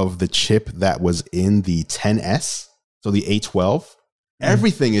of the chip that was in the XS, so the A12.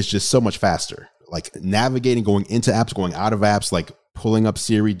 Everything is just so much faster. Like, navigating, going into apps, going out of apps, like pulling up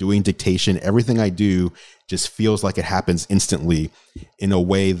Siri, doing dictation, everything I do just feels like it happens instantly in a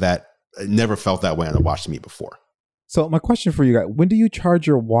way that I never felt that way on the watch to me before. So my question for you guys, when do you charge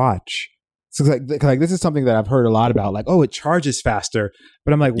your watch? So like this is something that I've heard a lot about, like, oh, it charges faster.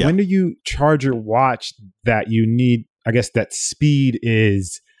 But I'm like, when do you charge your watch that you need? I guess that speed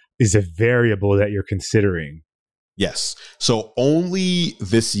is a variable that you're considering. Yes. So only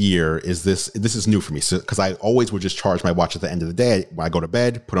this year is this is new for me. So, because I always would just charge my watch at the end of the day. When I go to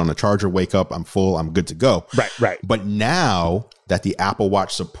bed, put on the charger, wake up, I'm full, I'm good to go. Right. But now that the Apple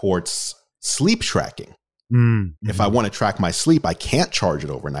Watch supports sleep tracking, if I want to track my sleep, I can't charge it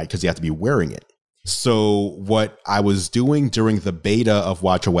overnight because you have to be wearing it. So what I was doing during the beta of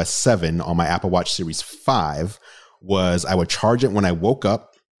watchOS 7 on my Apple Watch Series 5 was I would charge it when I woke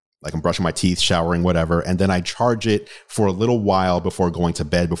up, like I'm brushing my teeth, showering, whatever, and then I charge it for a little while before going to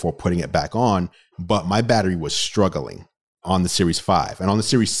bed, before putting it back on. But my battery was struggling on the Series 5. And on the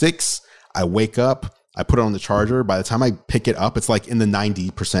Series 6, I wake up, I put it on the charger. By the time I pick it up, it's like in the 90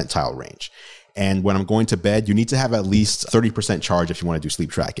 percentile range. And when I'm going to bed, you need to have at least 30% charge if you want to do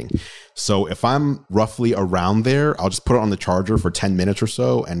sleep tracking. So if I'm roughly around there, I'll just put it on the charger for 10 minutes or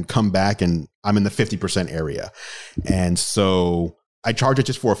so and come back and I'm in the 50% area. And so I charge it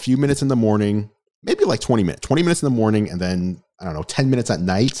just for a few minutes in the morning, maybe like 20 minutes in the morning, and then, 10 minutes at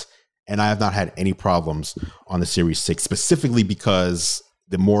night. And I have not had any problems on the Series 6, specifically because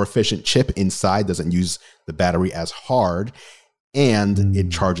the more efficient chip inside doesn't use the battery as hard, and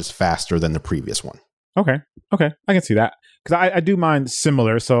it charges faster than the previous one. Okay. I can see that. Because I do mine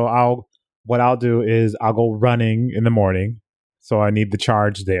similar. So what I'll do is I'll go running in the morning. So I need the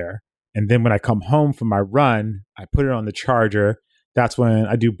charge there. And then when I come home from my run, I put it on the charger. That's when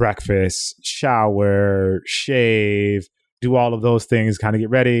I do breakfast, shower, shave, do all of those things, kind of get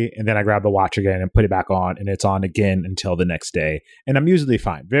ready. And then I grab the watch again and put it back on, and it's on again until the next day. And I'm usually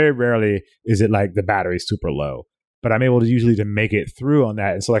fine. Very rarely is it like the battery's super low, but I'm able to usually to make it through on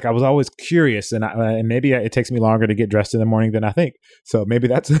that. And so like I was always curious, and maybe it takes me longer to get dressed in the morning than I think. So maybe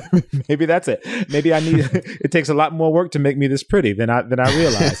that's it. Maybe I need it takes a lot more work to make me this pretty than I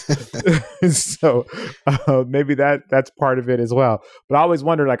realize. So maybe that's part of it as well. But I always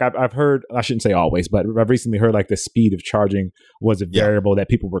wonder, like I've heard, I shouldn't say always, but I've recently heard like the speed of charging was a variable that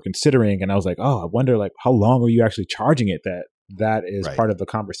people were considering, and I was like, oh, I wonder like how long are you actually charging it that is part of the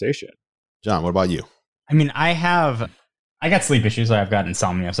conversation. John, what about you? I mean, I got sleep issues. So I've got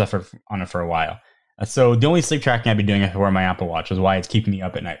insomnia. I've suffered on it for a while. So the only sleep tracking I've been doing is wear my Apple Watch, is why it's keeping me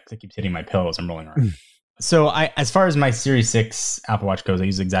up at night. It keeps hitting my pillows and rolling around. So as far as my Series 6 Apple Watch goes, I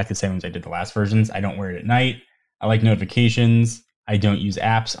use exactly the same as I did the last versions. I don't wear it at night. I like notifications. I don't use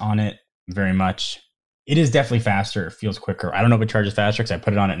apps on it very much. It is definitely faster. It feels quicker. I don't know if it charges faster because I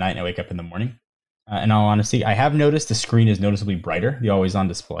put it on at night and I wake up in the morning. In all honesty, I have noticed the screen is noticeably brighter, the always-on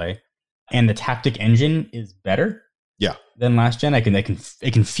display, and the Taptic engine is better. Yeah. Than last gen. I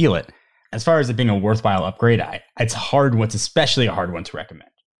can feel it. As far as it being a worthwhile upgrade, it's especially a hard one to recommend.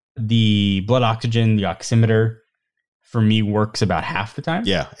 The blood oxygen, the oximeter, for me works about half the time.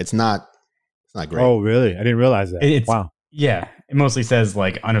 Yeah, it's not great. Oh, really? I didn't realize that. Wow. Yeah, it mostly says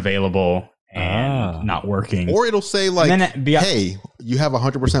like unavailable and not working. Or it'll say like, hey, you have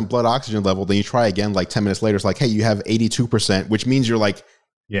 100% blood oxygen level. Then you try again like 10 minutes later. It's like, hey, you have 82%, which means you're like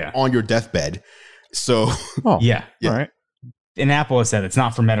on your deathbed. So, yeah. All right. And Apple has said it's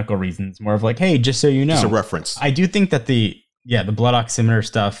not for medical reasons, more of like, hey, just so you know. Just a reference. I do think that the blood oximeter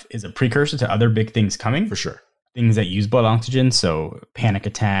stuff is a precursor to other big things coming. For sure. Things that use blood oxygen, so panic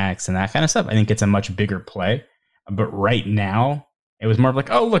attacks and that kind of stuff. I think it's a much bigger play. But right now, it was more of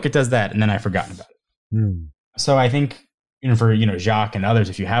like, oh, look, it does that. And then I've forgotten about it. So I think, for Jacques and others,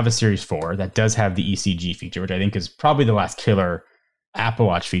 if you have a Series 4 that does have the ECG feature, which I think is probably the last killer Apple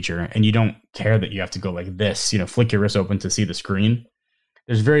Watch feature, and you don't care that you have to go like this, flick your wrist open to see the screen,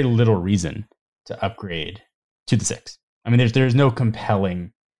 there's very little reason to upgrade to the 6. I mean, there's no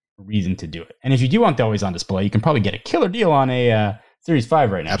compelling reason to do it. And if you do want the always on display, you can probably get a killer deal on a Series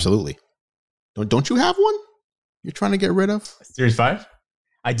 5 right now. Absolutely. Don't you have one you're trying to get rid of? Series 5?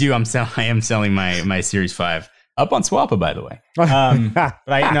 I do. I am selling my Series 5 up on Swappa, by the way. But I'm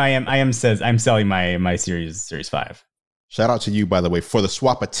selling my Series 5. Shout out to you, by the way, for the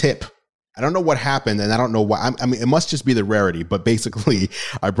Swappa tip. I don't know what happened, and I don't know why. I mean, it must just be the rarity, but basically,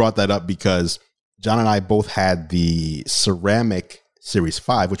 I brought that up because John and I both had the ceramic Series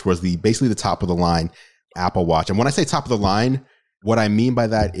 5, which was basically the top of the line Apple Watch. And when I say top of the line, what I mean by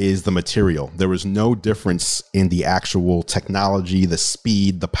that is the material. There was no difference in the actual technology, the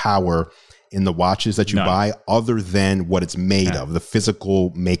speed, the power in the watches that you buy, other than what it's made of, the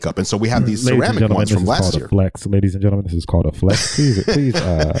physical makeup. And so we have these ceramic ones from last year. Flex, ladies and gentlemen, this is called a flex.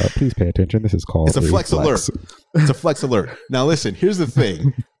 Please pay attention. This is called a flex alert. It's a flex alert. Now listen, here's the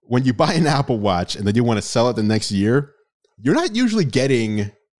thing. When you buy an Apple Watch and then you want to sell it the next year, you're not usually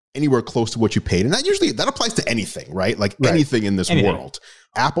getting anywhere close to what you paid. And that applies to anything, right? Like anything in this world.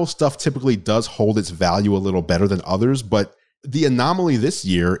 Apple stuff typically does hold its value a little better than others. But the anomaly this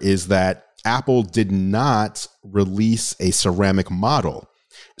year is that Apple did not release a ceramic model.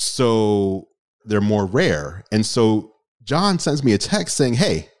 So they're more rare. And so John sends me a text saying,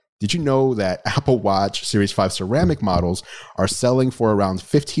 hey, did you know that Apple Watch Series 5 ceramic models are selling for around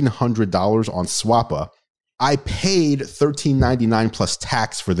 $1,500 on Swappa? I paid $13.99 plus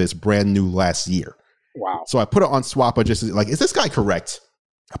tax for this brand new last year. Wow. So I put it on Swappa just like, is this guy correct?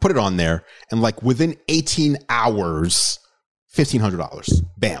 I put it on there and like within 18 hours, $1,500.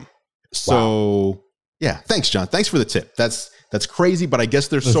 Bam. So yeah, thanks, John. Thanks for the tip. That's crazy, but I guess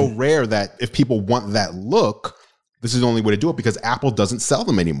they're so rare that if people want that look, this is the only way to do it because Apple doesn't sell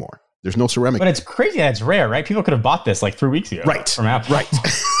them anymore. There's no ceramic. But it's crazy that it's rare, right? People could have bought this like 3 weeks ago. Right. From Apple. Right.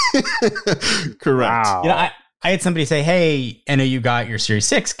 Correct. Wow. I had somebody say, hey, I know you got your Series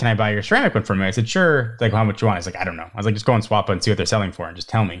 6. Can I buy your ceramic one from you? I said, sure. Like, how much you want? I was like, I don't know. I was like, just go on Swappa and see what they're selling for and just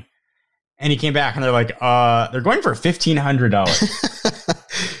tell me. And he came back and they're like, they're going for $1,500.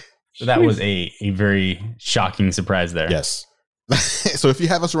 So that was a very shocking surprise there. Yes. So if you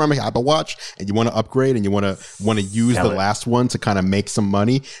have a ceramic Apple Watch and you want to upgrade and you want to use the last one to kind of make some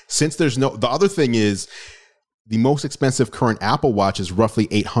money, since the other thing is the most expensive current Apple Watch is roughly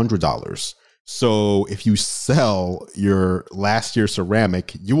 $800. So if you sell your last year's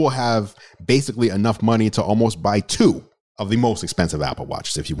ceramic, you will have basically enough money to almost buy 2 of the most expensive Apple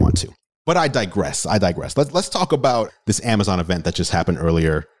Watches if you want to. But I digress. Let's talk about this Amazon event that just happened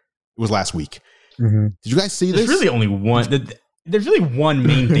earlier. It was last week. Mm-hmm. Did you guys see this? There's really only one. There's really one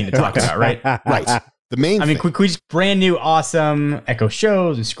main thing to talk about, right? Right. The main thing. We just brand new, awesome Echo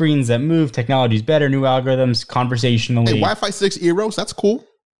Shows with screens that move. Technology's better, new algorithms, conversationally. Hey, Wi-Fi 6 Eros, that's cool.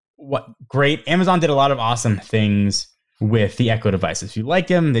 What great. Amazon did a lot of awesome things with the Echo devices. If you like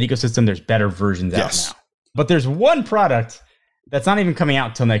them, the ecosystem, there's better versions out now. But there's one product that's not even coming out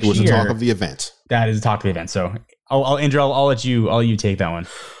until next year. It was the talk of the event. That is the talk of the event. So Andrew, I'll let you take that one.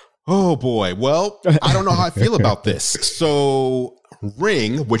 Oh boy. Well, I don't know how I feel about this. So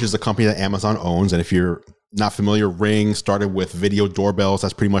Ring, which is a company that Amazon owns, and if you're not familiar, Ring started with video doorbells.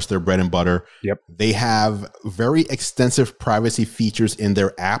 That's pretty much their bread and butter. Yep. They have very extensive privacy features in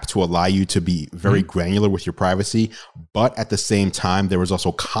their app to allow you to be very granular with your privacy. But at the same time, there was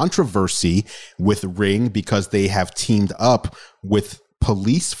also controversy with Ring because they have teamed up with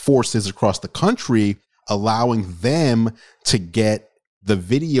police forces across the country, allowing them to get the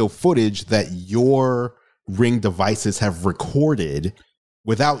video footage that your Ring devices have recorded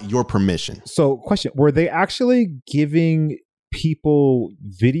without your permission. So, question, were they actually giving people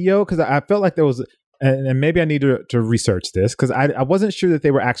video? Because I felt like there was, and maybe I need to research this, because I wasn't sure that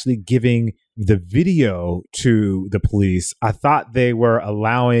they were actually giving the video to the police. I thought they were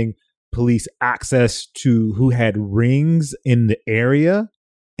allowing police access to who had rings in the area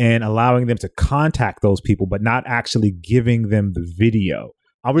and allowing them to contact those people, but not actually giving them the video.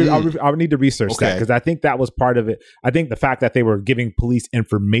 I would need to research that, because I think that was part of it. I think the fact that they were giving police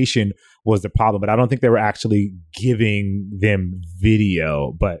information was the problem, but I don't think they were actually giving them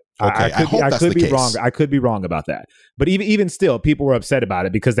video. But I could be wrong. I could be wrong about that. But even still, people were upset about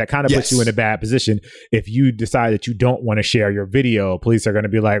it because that kind of puts you in a bad position. If you decide that you don't want to share your video, police are going to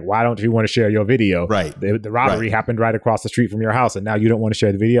be like, "Why don't you want to share your video?" Right. The robbery happened right across the street from your house, and now you don't want to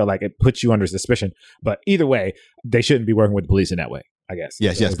share the video. Like, it puts you under suspicion. But either way, they shouldn't be working with the police in that way, I guess.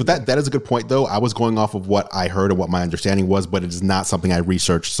 Yes. But that is a good point, though. I was going off of what I heard and what my understanding was, but it is not something I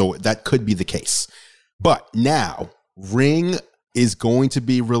researched. So that could be the case. But now Ring is going to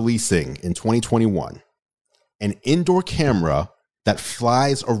be releasing in 2021 an indoor camera that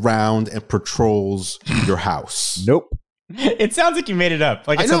flies around and patrols your house. Nope. It sounds like you made it up.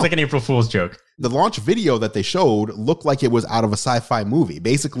 Like it sounds like an April Fool's joke. The launch video that they showed looked like it was out of a sci-fi movie.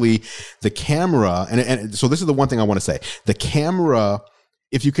 Basically, the camera, and so this is the one thing I want to say. The camera,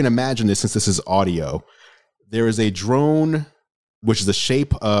 if you can imagine this, since this is audio, there is a drone, which is the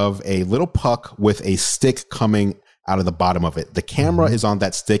shape of a little puck with a stick coming out of the bottom of it. The camera is on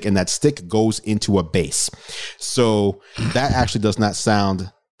that stick, and that stick goes into a base. So that actually does not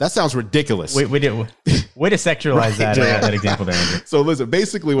sound... That sounds ridiculous. Way to sexualize that example there, Andrew. So listen,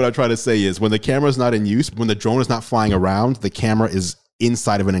 basically what I'm trying to say is when the camera is not in use, when the drone is not flying around, the camera is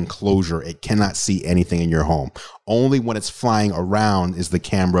inside of an enclosure. It cannot see anything in your home. Only when it's flying around is the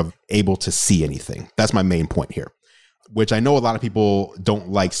camera able to see anything. That's my main point here, which I know a lot of people don't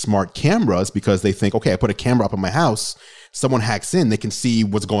like smart cameras because they think, okay, I put a camera up in my house, someone hacks in, they can see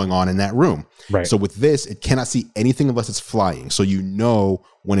what's going on in that room. Right. So with this, it cannot see anything unless it's flying. So you know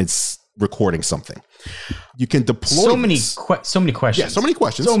when it's recording something. You can deploy so many questions. Yeah, so many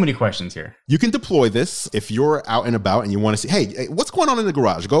questions. So many questions here. You can deploy this if you're out and about and you want to see, hey, what's going on in the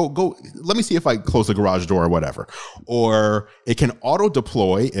garage? Go. Let me see if I close the garage door or whatever. Or it can auto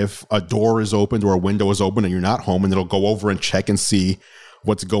deploy if a door is opened or a window is open and you're not home, and it'll go over and check and see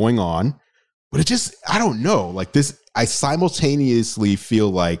what's going on. But it just, I don't know. Like this, I simultaneously feel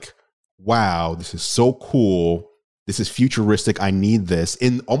like, wow, this is so cool. This is futuristic. I need this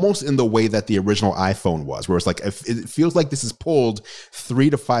almost in the way that the original iPhone was, where it's like, it feels like this is pulled 3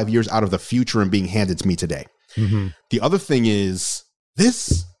 to 5 years out of the future and being handed to me today. Mm-hmm. The other thing is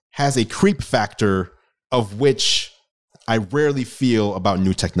this has a creep factor of which I rarely feel about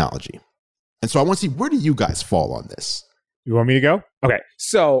new technology. And so I want to see, where do you guys fall on this? You want me to go? Okay.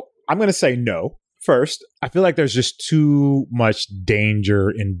 So I'm going to say no. First, I feel like there's just too much danger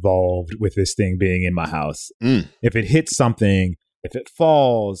involved with this thing being in my house. If it hits something, if it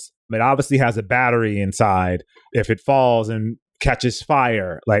falls, it obviously has a battery inside. If it falls and catches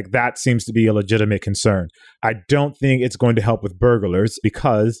fire, like that seems to be a legitimate concern. I don't think it's going to help with burglars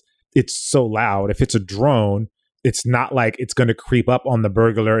because it's so loud. If it's a drone, it's not like it's going to creep up on the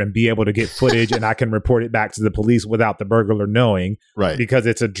burglar and be able to get footage and I can report it back to the police without the burglar knowing, right? Because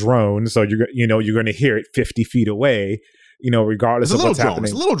it's a drone. So you're going to hear it 50 feet away, regardless of what's happening.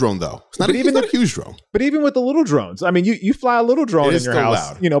 It's a little drone though. It's not a huge drone. But even with the little drones, I mean, you fly a little drone in your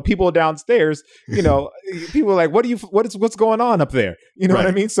house, loud. People downstairs, people are like, what's going on up there? You know what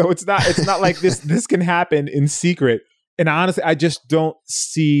I mean? So it's not like this can happen in secret. And honestly, I just don't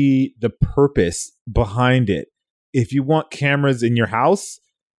see the purpose behind it. If you want cameras in your house,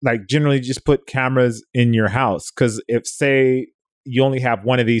 like generally just put cameras in your house. Because if, say, you only have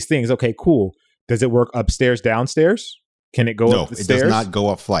one of these things, okay, cool. Does it work upstairs, downstairs? Can it go up the stairs? No, it does not go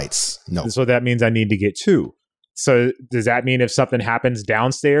up flights. No. So that means I need to get two. So does that mean if something happens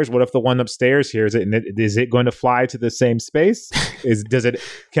downstairs, what if the one upstairs hears it? And is it going to fly to the same space?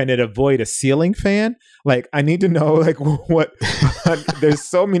 Can it avoid a ceiling fan? Like, I need to know, like, what? There's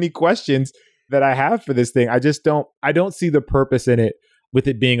so many questions that I have for this thing. I don't see the purpose in it with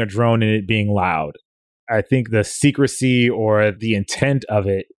it being a drone and it being loud. I think the secrecy or the intent of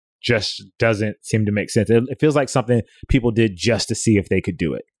it just doesn't seem to make sense. It feels like something people did just to see if they could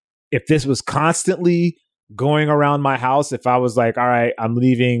do it. If this was constantly going around my house, if I was like, all right, I'm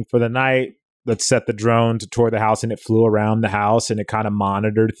leaving for the night, let's set the drone to tour the house, and it flew around the house and it kind of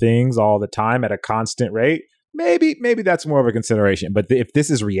monitored things all the time at a constant rate, maybe that's more of a consideration. But if this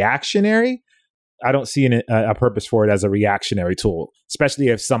is reactionary, I don't see a purpose for it as a reactionary tool, especially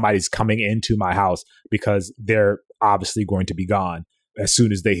if somebody's coming into my house, because they're obviously going to be gone as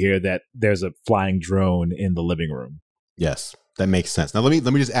soon as they hear that there's a flying drone in the living room. Yes, that makes sense. Now, let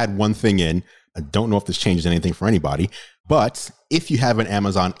me just add one thing in. I don't know if this changes anything for anybody, but if you have an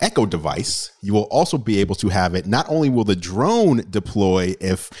Amazon Echo device, you will also be able to have it. Not only will the drone deploy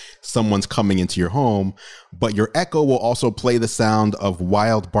if someone's coming into your home, but your Echo will also play the sound of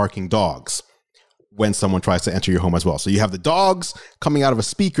wild barking dogs when someone tries to enter your home as well. So you have the dogs coming out of a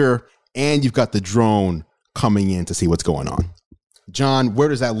speaker, and you've got the drone coming in to see what's going on. John, where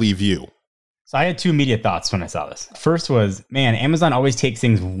does that leave you? So I had two immediate thoughts when I saw this. First was, man, Amazon always takes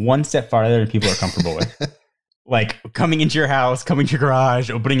things one step farther than people are comfortable with. Like coming into your house, coming to your garage,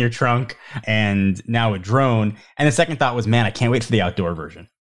 opening your trunk, and now a drone. And the second thought was, man, I can't wait for the outdoor version.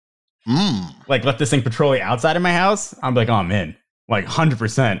 Like let this thing patrol the outside of my house. I'm like, oh, I'm in. Like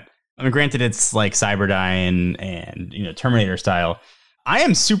 100%. I mean, granted, it's like Cyberdyne and Terminator style. I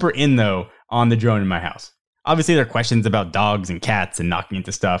am super in, though, on the drone in my house. Obviously, there are questions about dogs and cats and knocking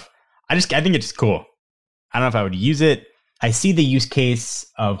into stuff. I think it's just cool. I don't know if I would use it. I see the use case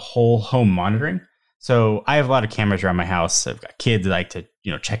of whole home monitoring. So I have a lot of cameras around my house. I've got kids that like to,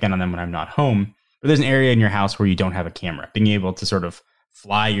 check in on them when I'm not home. But there's an area in your house where you don't have a camera. Being able to sort of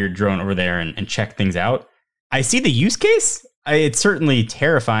fly your drone over there and check things out. I see the use case. It's certainly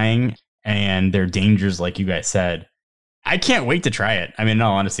terrifying, and there are dangers, like you guys said. I can't wait to try it. I mean, in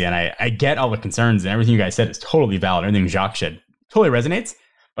all honesty, and I get all the concerns, and everything you guys said is totally valid. Everything Jacques said totally resonates,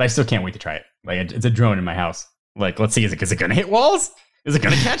 but I still can't wait to try it. Like, it's a drone in my house. Like, let's see, is it going to hit walls? Is it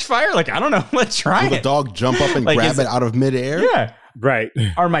going to catch fire? Like, I don't know. Let's try it. Will the dog jump up and grab it out of midair? Yeah. Right.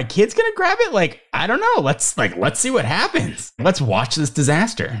 Are my kids going to grab it? Like, I don't know. Let's see what happens. Let's watch this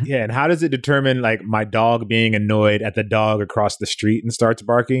disaster. Yeah. And how does it determine like my dog being annoyed at the dog across the street and starts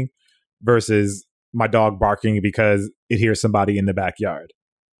barking versus my dog barking because it hears somebody in the backyard?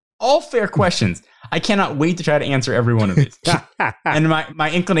 All fair questions. I cannot wait to try to answer every one of these. And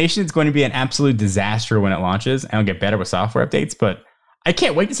my inclination is going to be an absolute disaster when it launches. And I'll get better with software updates, but I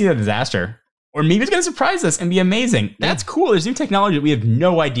can't wait to see the disaster. Or maybe it's going to surprise us and be amazing. That's cool. There's new technology that we have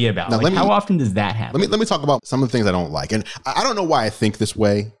no idea about. Now, how often does that happen? Let me talk about some of the things I don't like. And I don't know why I think this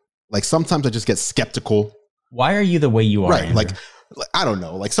way. Like sometimes I just get skeptical. Why are you the way you are? Right. Andrew? Like, I don't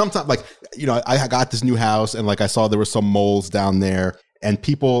know. Like sometimes, I got this new house and like I saw there were some moles down there and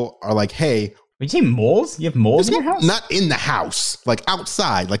people are like, hey. Did you say moles? You have moles in your house? Not in the house, like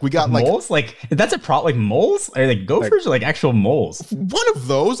outside. Like we got moles. Like that's a problem. Like moles? Are they gophers or like actual moles? One of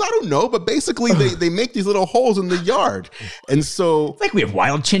those, I don't know. But basically, they make these little holes in the yard, and so it's like we have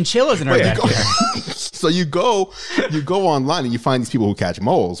wild chinchillas in our backyard. So you go online and you find these people who catch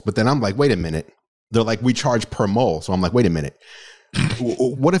moles. But then I'm like, wait a minute. They're like, we charge per mole. So I'm like, wait a minute.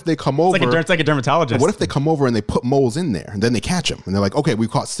 What if they come over? It's like a dermatologist. What if they come over and they put moles in there and then they catch them and they're like, okay, we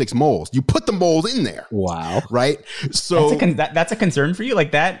caught 6 moles. You put the moles in there. Wow. Right. So that's a concern for you,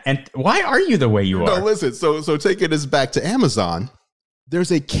 like that. And why are you the way you are? No, listen. So taking this back to Amazon,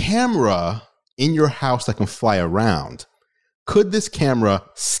 there's a camera in your house that can fly around. Could this camera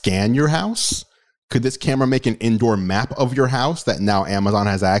scan your house? Could this camera make an indoor map of your house that now Amazon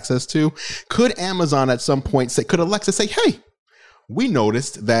has access to? Could Amazon at some point could Alexa say, hey, we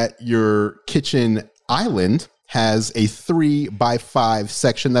noticed that your kitchen island has a 3x5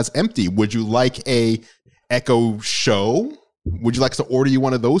 section that's empty. Would you like a Echo Show? Would you like us to order you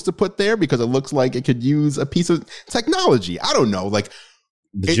one of those to put there? Because it looks like it could use a piece of technology. I don't know. Like,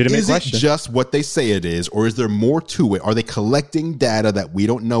 legitimate question. Is it just what they say it is, or is there more to it? Are they collecting data that we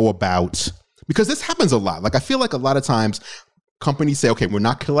don't know about? Because this happens a lot. Like, I feel like a lot of times companies say, okay, we're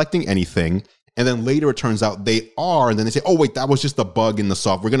not collecting anything. And then later it turns out they are. And then they say, oh, wait, that was just a bug in the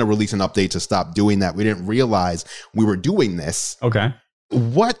software. We're going to release an update to stop doing that. We didn't realize we were doing this. Okay.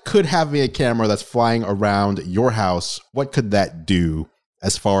 What could having a camera that's flying around your house, what could that do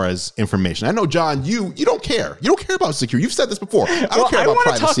as far as information? I know, John, you don't care. You don't care about security. You've said this before. I don't care about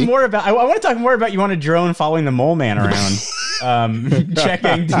privacy. I want to talk more about you on a drone following the mole man around.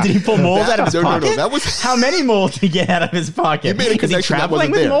 Checking. Did he pull moles out of his pocket? No, that was how many moles did he get out of his pocket? Is he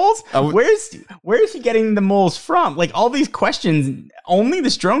traveling with moles? Where is he getting the moles from? Like all these questions, only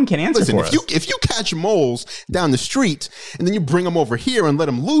this drone can answer for us. If you catch moles down the street and then you bring them over here and let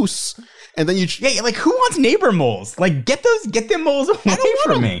them loose, And then you, like who wants neighbor moles? Like get them moles away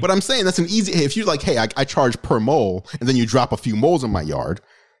from me. But I'm saying that's an easy. If you like, hey, I charge per mole, and then you drop a few moles in my yard,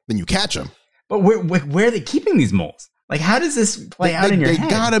 then you catch them. But where are they keeping these moles? Like, how does this play out in your head? They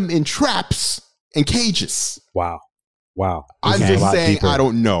got them in traps and cages. Wow. I'm just saying, deeper. I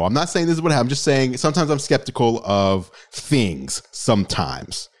don't know. I'm not saying this is what happened. I'm just saying sometimes I'm skeptical of things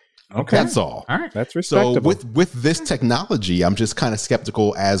sometimes. Okay. That's all. All right. That's respectable. So with this technology, I'm just kind of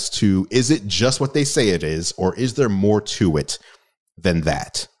skeptical as to, is it just what they say it is, or is there more to it than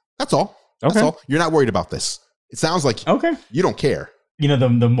that? That's all. That's all. You're not worried about this. It sounds like you don't care. You know,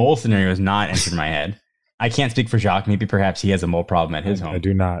 the mole scenario has not entered my head. I can't speak for Jacques. Maybe perhaps he has a mole problem at his home. I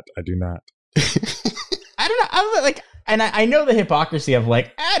do not. I don't know. I'm like, and I know the hypocrisy of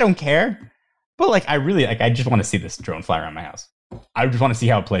like, I don't care. But like, I just want to see this drone fly around my house. I just want to see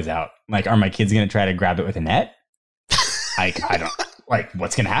how it plays out. Like, are my kids going to try to grab it with a net? I don't, like,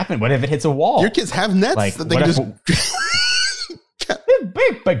 what's going to happen? What if it hits a wall? Your kids have nets like, that they can just...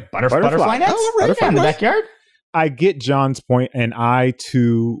 big butterfly nets right in the backyard. I get John's point, and I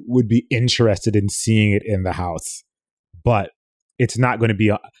too would be interested in seeing it in the house, but it's not going to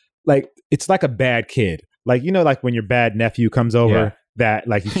be it's like a bad kid. Like, you know, like when your bad nephew comes over that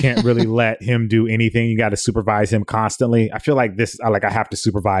like you can't really let him do anything. You got to supervise him constantly. I feel like this, I have to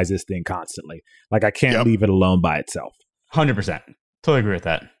supervise this thing constantly. Like I can't leave it alone by itself. 100%. Totally agree with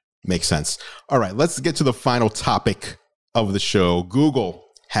that. Makes sense. All right, let's get to the final topic of the show. Google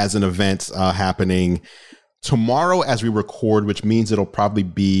has an event happening tomorrow as we record, which means it'll probably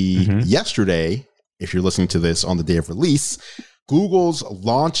be yesterday if you're listening to this on the day of release. Google's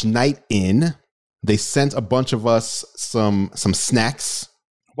launch night in. They sent a bunch of us some snacks.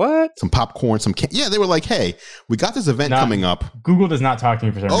 What? Some popcorn, they were like, hey, we got this event coming up. Google does not talk to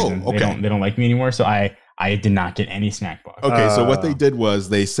me for some reason. Okay. They don't like me anymore, so I did not get any snack box. Okay, so what they did was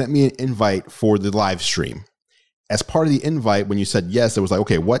they sent me an invite for the live stream. As part of the invite, when you said yes, it was like,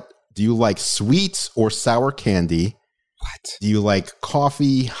 okay, what do you like, sweet or sour candy? What? Do you like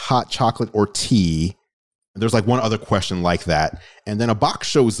coffee, hot chocolate, or tea? There's like one other question like that. And then a box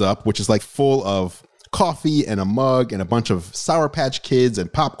shows up, which is like full of coffee and a mug and a bunch of Sour Patch Kids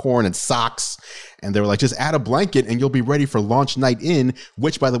and popcorn and socks. And they were like, just add a blanket and you'll be ready for launch night in,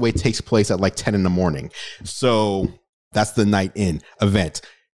 which, by the way, takes place at like 10 in the morning. So that's the night in event.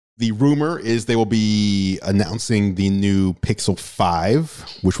 The rumor is they will be announcing the new Pixel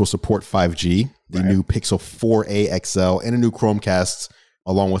 5, which will support 5G, the new Pixel 4a XL, and a new Chromecast,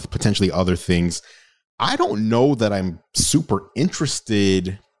 along with potentially other things. I don't know that I'm super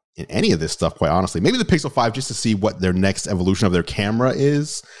interested in any of this stuff, quite honestly. Maybe the Pixel 5 just to see what their next evolution of their camera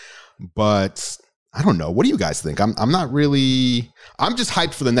is. But I don't know. What do you guys think? I'm just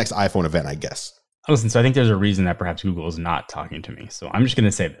hyped for the next iPhone event, I guess. Listen, so I think there's a reason that perhaps Google is not talking to me. So I'm just going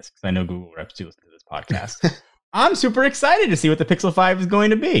to say this because I know Google reps do listen to this podcast. I'm super excited to see what the Pixel 5 is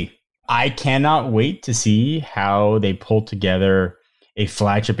going to be. I cannot wait to see how they pull together a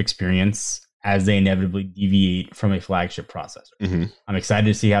flagship experience as they inevitably deviate from a flagship processor. I'm excited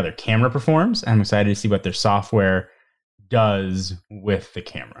to see how their camera performs, and I'm excited to see what their software does with the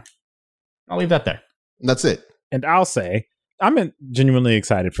camera. I'll leave that there. That's it. And I'll say, I'm genuinely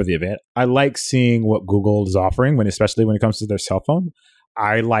excited for the event. I like seeing what Google is offering, especially when it comes to their cell phone.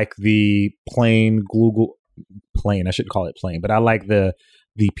 I like the plain Google, I shouldn't call it plain, but I like the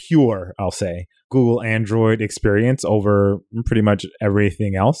pure, I'll say, Google Android experience over pretty much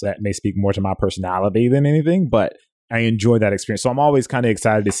everything else. That may speak more to my personality than anything, but I enjoy that experience. So I'm always kind of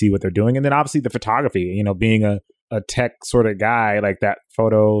excited to see what they're doing. And then obviously the photography, being a tech sort of guy, like that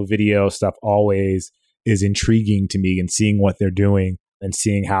photo, video stuff always is intriguing to me, and seeing what they're doing and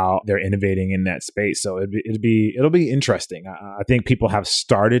seeing how they're innovating in that space. So it'll be interesting. I think people have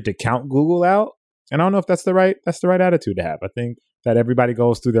started to count Google out, and I don't know if that's the right attitude to have. I think that everybody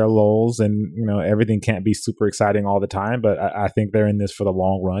goes through their lulls, and everything can't be super exciting all the time. But I think they're in this for the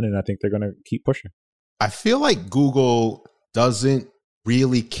long run, and I think they're going to keep pushing. I feel like Google doesn't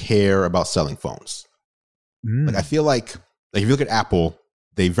really care about selling phones. Like I feel like if you look at Apple,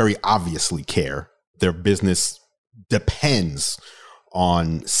 they very obviously care. Their business depends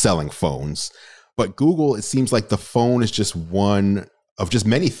on selling phones. But Google, it seems like the phone is just one of just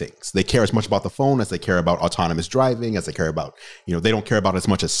many things. They care as much about the phone as they care about autonomous driving, as they care about, they don't care about as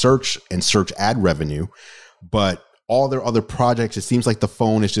much as search and search ad revenue. But all their other projects, it seems like the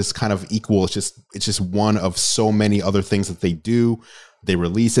phone is just kind of equal. It's just one of so many other things that they do. They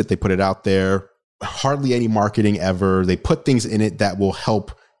release it, they put it out there. Hardly any marketing ever. They put things in it that will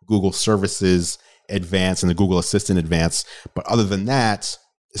help Google services advance and the Google Assistant advance. But other than that,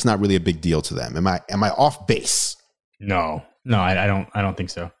 it's not really a big deal to them. Am I off base? No, I don't think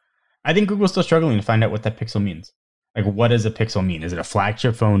so. I think Google's still struggling to find out what that Pixel means. Like, what does a Pixel mean? Is it a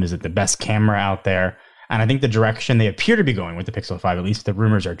flagship phone? Is it the best camera out there? And I think the direction they appear to be going with the Pixel 5, at least if the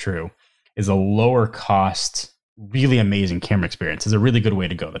rumors are true, is a lower cost, really amazing camera experience. Is a really good way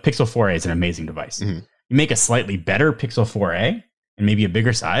to go. The Pixel 4a is an amazing device. Mm-hmm. You make a slightly better Pixel 4a and maybe a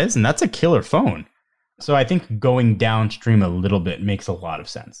bigger size, and that's a killer phone. So I think going downstream a little bit makes a lot of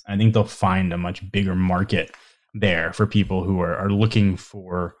sense. I think they'll find a much bigger market there for people who are looking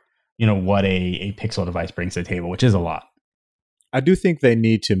for, you know, what a Pixel device brings to the table, which is a lot. I do think they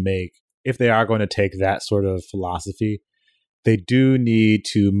need to make, if they are going to take that sort of philosophy, they do need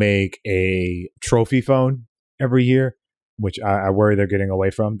to make a trophy phone every year, which I worry they're getting away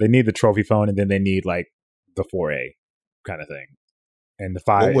from. They need the trophy phone, and then they need like the 4A kind of thing. And the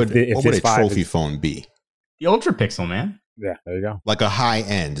 5. What would a trophy phone be? The Ultra Pixel, man. Yeah, there you go. Like a high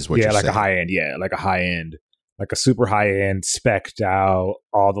end is what you're saying. Yeah, like a high end. Yeah, like a high end. Like a super high end, spec'd out,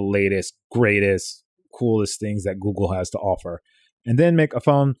 all the latest, greatest, coolest things that Google has to offer. And then make a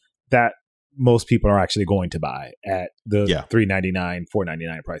phone that most people are actually going to buy at the $399,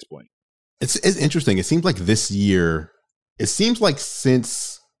 $499 price point. It's interesting. It seems like this year,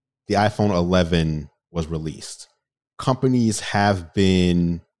 since the iPhone 11 was released, companies have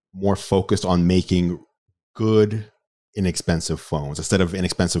been more focused on making good, inexpensive phones instead of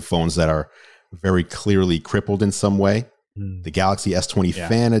inexpensive phones that are very clearly crippled in some way. The Galaxy S20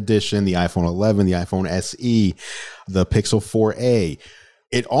 Fan Edition, the iPhone 11, the iPhone SE, the Pixel 4a.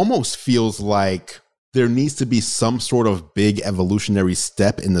 It almost feels like there needs to be some sort of big evolutionary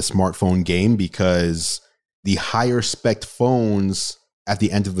step in the smartphone game, because the higher spec phones at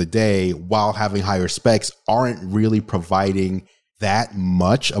the end of the day, while having higher specs, aren't really providing that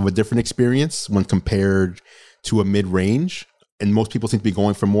much of a different experience when compared to a mid-range. And most people seem to be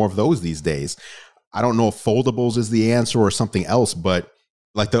going for more of those these days. I don't know if foldables is the answer or something else, but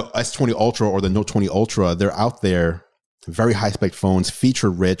like the S20 Ultra or the Note 20 Ultra, they're out there, very high-spec phones,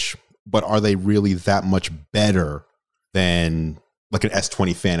 feature-rich, but are they really that much better than like an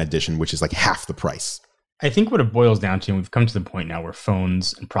S20 Fan Edition, which is like half the price? I think what it boils down to, and we've come to the point now where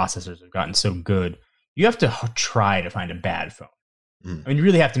phones and processors have gotten so good, you have to try to find a bad phone. I mean, you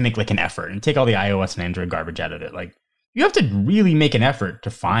really have to make like an effort and take all the iOS and Android garbage out of it. Like, you have to really make an effort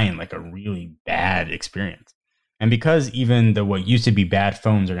to find like a really bad experience. And because even what used to be bad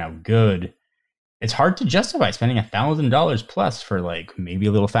phones are now good, it's hard to justify spending $1,000 plus for like maybe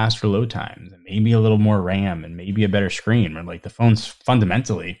a little faster load times and maybe a little more RAM and maybe a better screen, when like the phones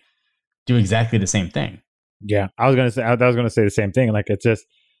fundamentally do exactly the same thing. Yeah, I was gonna say the same thing. Like,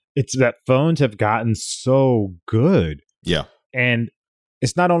 it's that phones have gotten so good. Yeah. And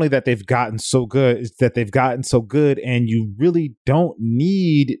it's not only that they've gotten so good, it's that they've gotten so good and you really don't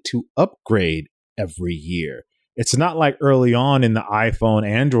need to upgrade every year. It's not like early on in the iPhone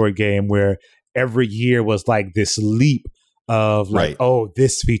Android game where every year was like this leap of like,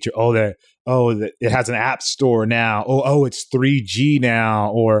 this feature, it has an app store now. Oh, it's 3G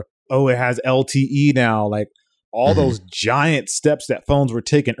now, or it has LTE now. Like, all those giant steps that phones were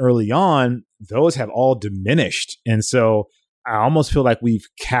taking early on, those have all diminished. And so I almost feel like we've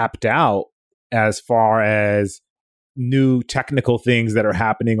capped out as far as new technical things that are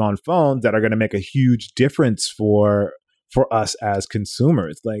happening on phones that are going to make a huge difference for us as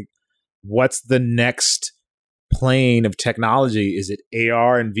consumers. Like, what's the next plane of technology? Is it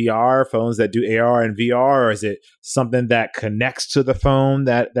AR and VR, phones that do AR and VR, or is it something that connects to the phone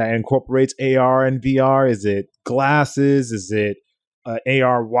that incorporates AR and VR? Is it glasses? Is it an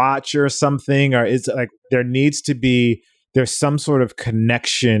AR watch or something? Or is it like there's some sort of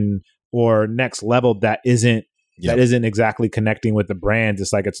connection or next level that isn't exactly connecting with the brands?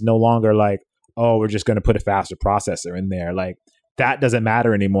 It's like, it's no longer like, oh, we're just going to put a faster processor in there. Like, that doesn't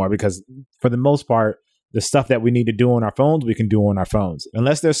matter anymore, because for the most part, the stuff that we need to do on our phones, we can do on our phones.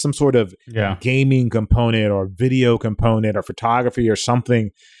 Unless there's some sort of gaming component or video component or photography or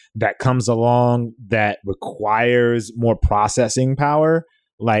something that comes along that requires more processing power,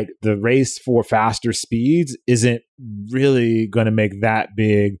 like the race for faster speeds isn't really going to make that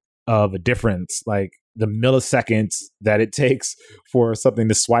big of a difference. Like, the milliseconds that it takes for something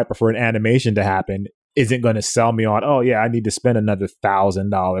to swipe or for an animation to happen isn't going to sell me on, I need to spend another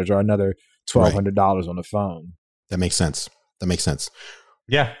 $1,000 or another $1,200 on the phone. That makes sense.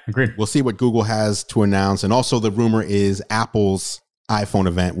 Yeah, agreed. We'll see what Google has to announce. And also, the rumor is Apple's iPhone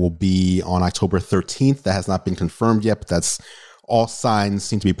event will be on October 13th. That has not been confirmed yet, but that's all signs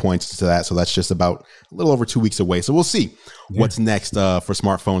seem to be pointing to that. So that's just about a little over 2 weeks away. So we'll see what's next for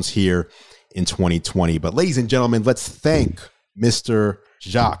smartphones here in 2020. But ladies and gentlemen, let's thank Mr.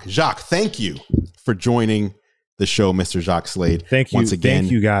 Jacques. Jacques, thank you for joining the show, Mr. Jacques Slade. Thank you. Once again.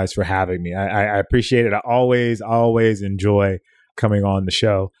 Thank you guys for having me. I appreciate it. I always enjoy coming on the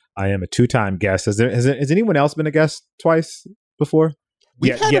show. I am a 2-time guest. Has anyone else been a guest twice before?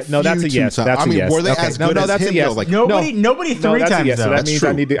 No, that's a yes. That's a yes. Were they as good as that's him? a yes. Like, nobody 3 times. Yes. So that means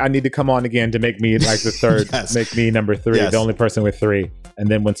I need to come on again to make me like the third, yes. Make me number 3, the only person with 3. And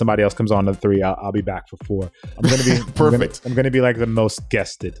then when somebody else comes on to 3, I'll be back for 4. I'm going to be perfect. I'm going to be like the most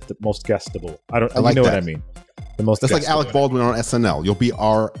guested, the most guestable. I like you know what I mean. The most. That's like Alec Baldwin on SNL. You'll be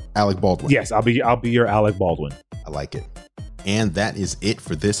our Alec Baldwin. Yes, I'll be your Alec Baldwin. I like it. And that is it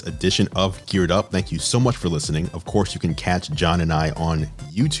for this edition of Geared Up. Thank you so much for listening. Of course, you can catch John and I on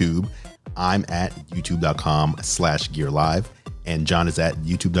YouTube. I'm at youtube.com/GearLive, and John is at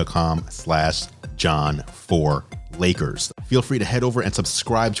youtube.com/John4Lakers. Feel free to head over and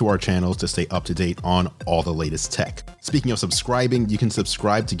subscribe to our channels to stay up to date on all the latest tech. Speaking of subscribing, you can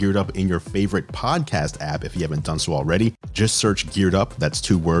subscribe to Geared Up in your favorite podcast app if you haven't done so already. Just search Geared Up, that's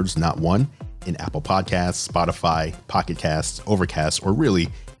 2 words, not 1, in Apple Podcasts, Spotify, Pocket Casts, Overcast, or really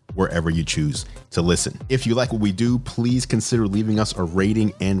wherever you choose to listen. If you like what we do, please consider leaving us a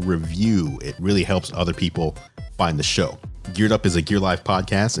rating and review. It really helps other people find the show. Geared Up is a Gear Live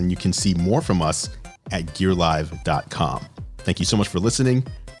podcast, and you can see more from us at gearlive.com. Thank you so much for listening.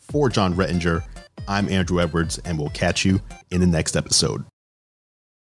 For John Rettinger, I'm Andrew Edwards, and we'll catch you in the next episode.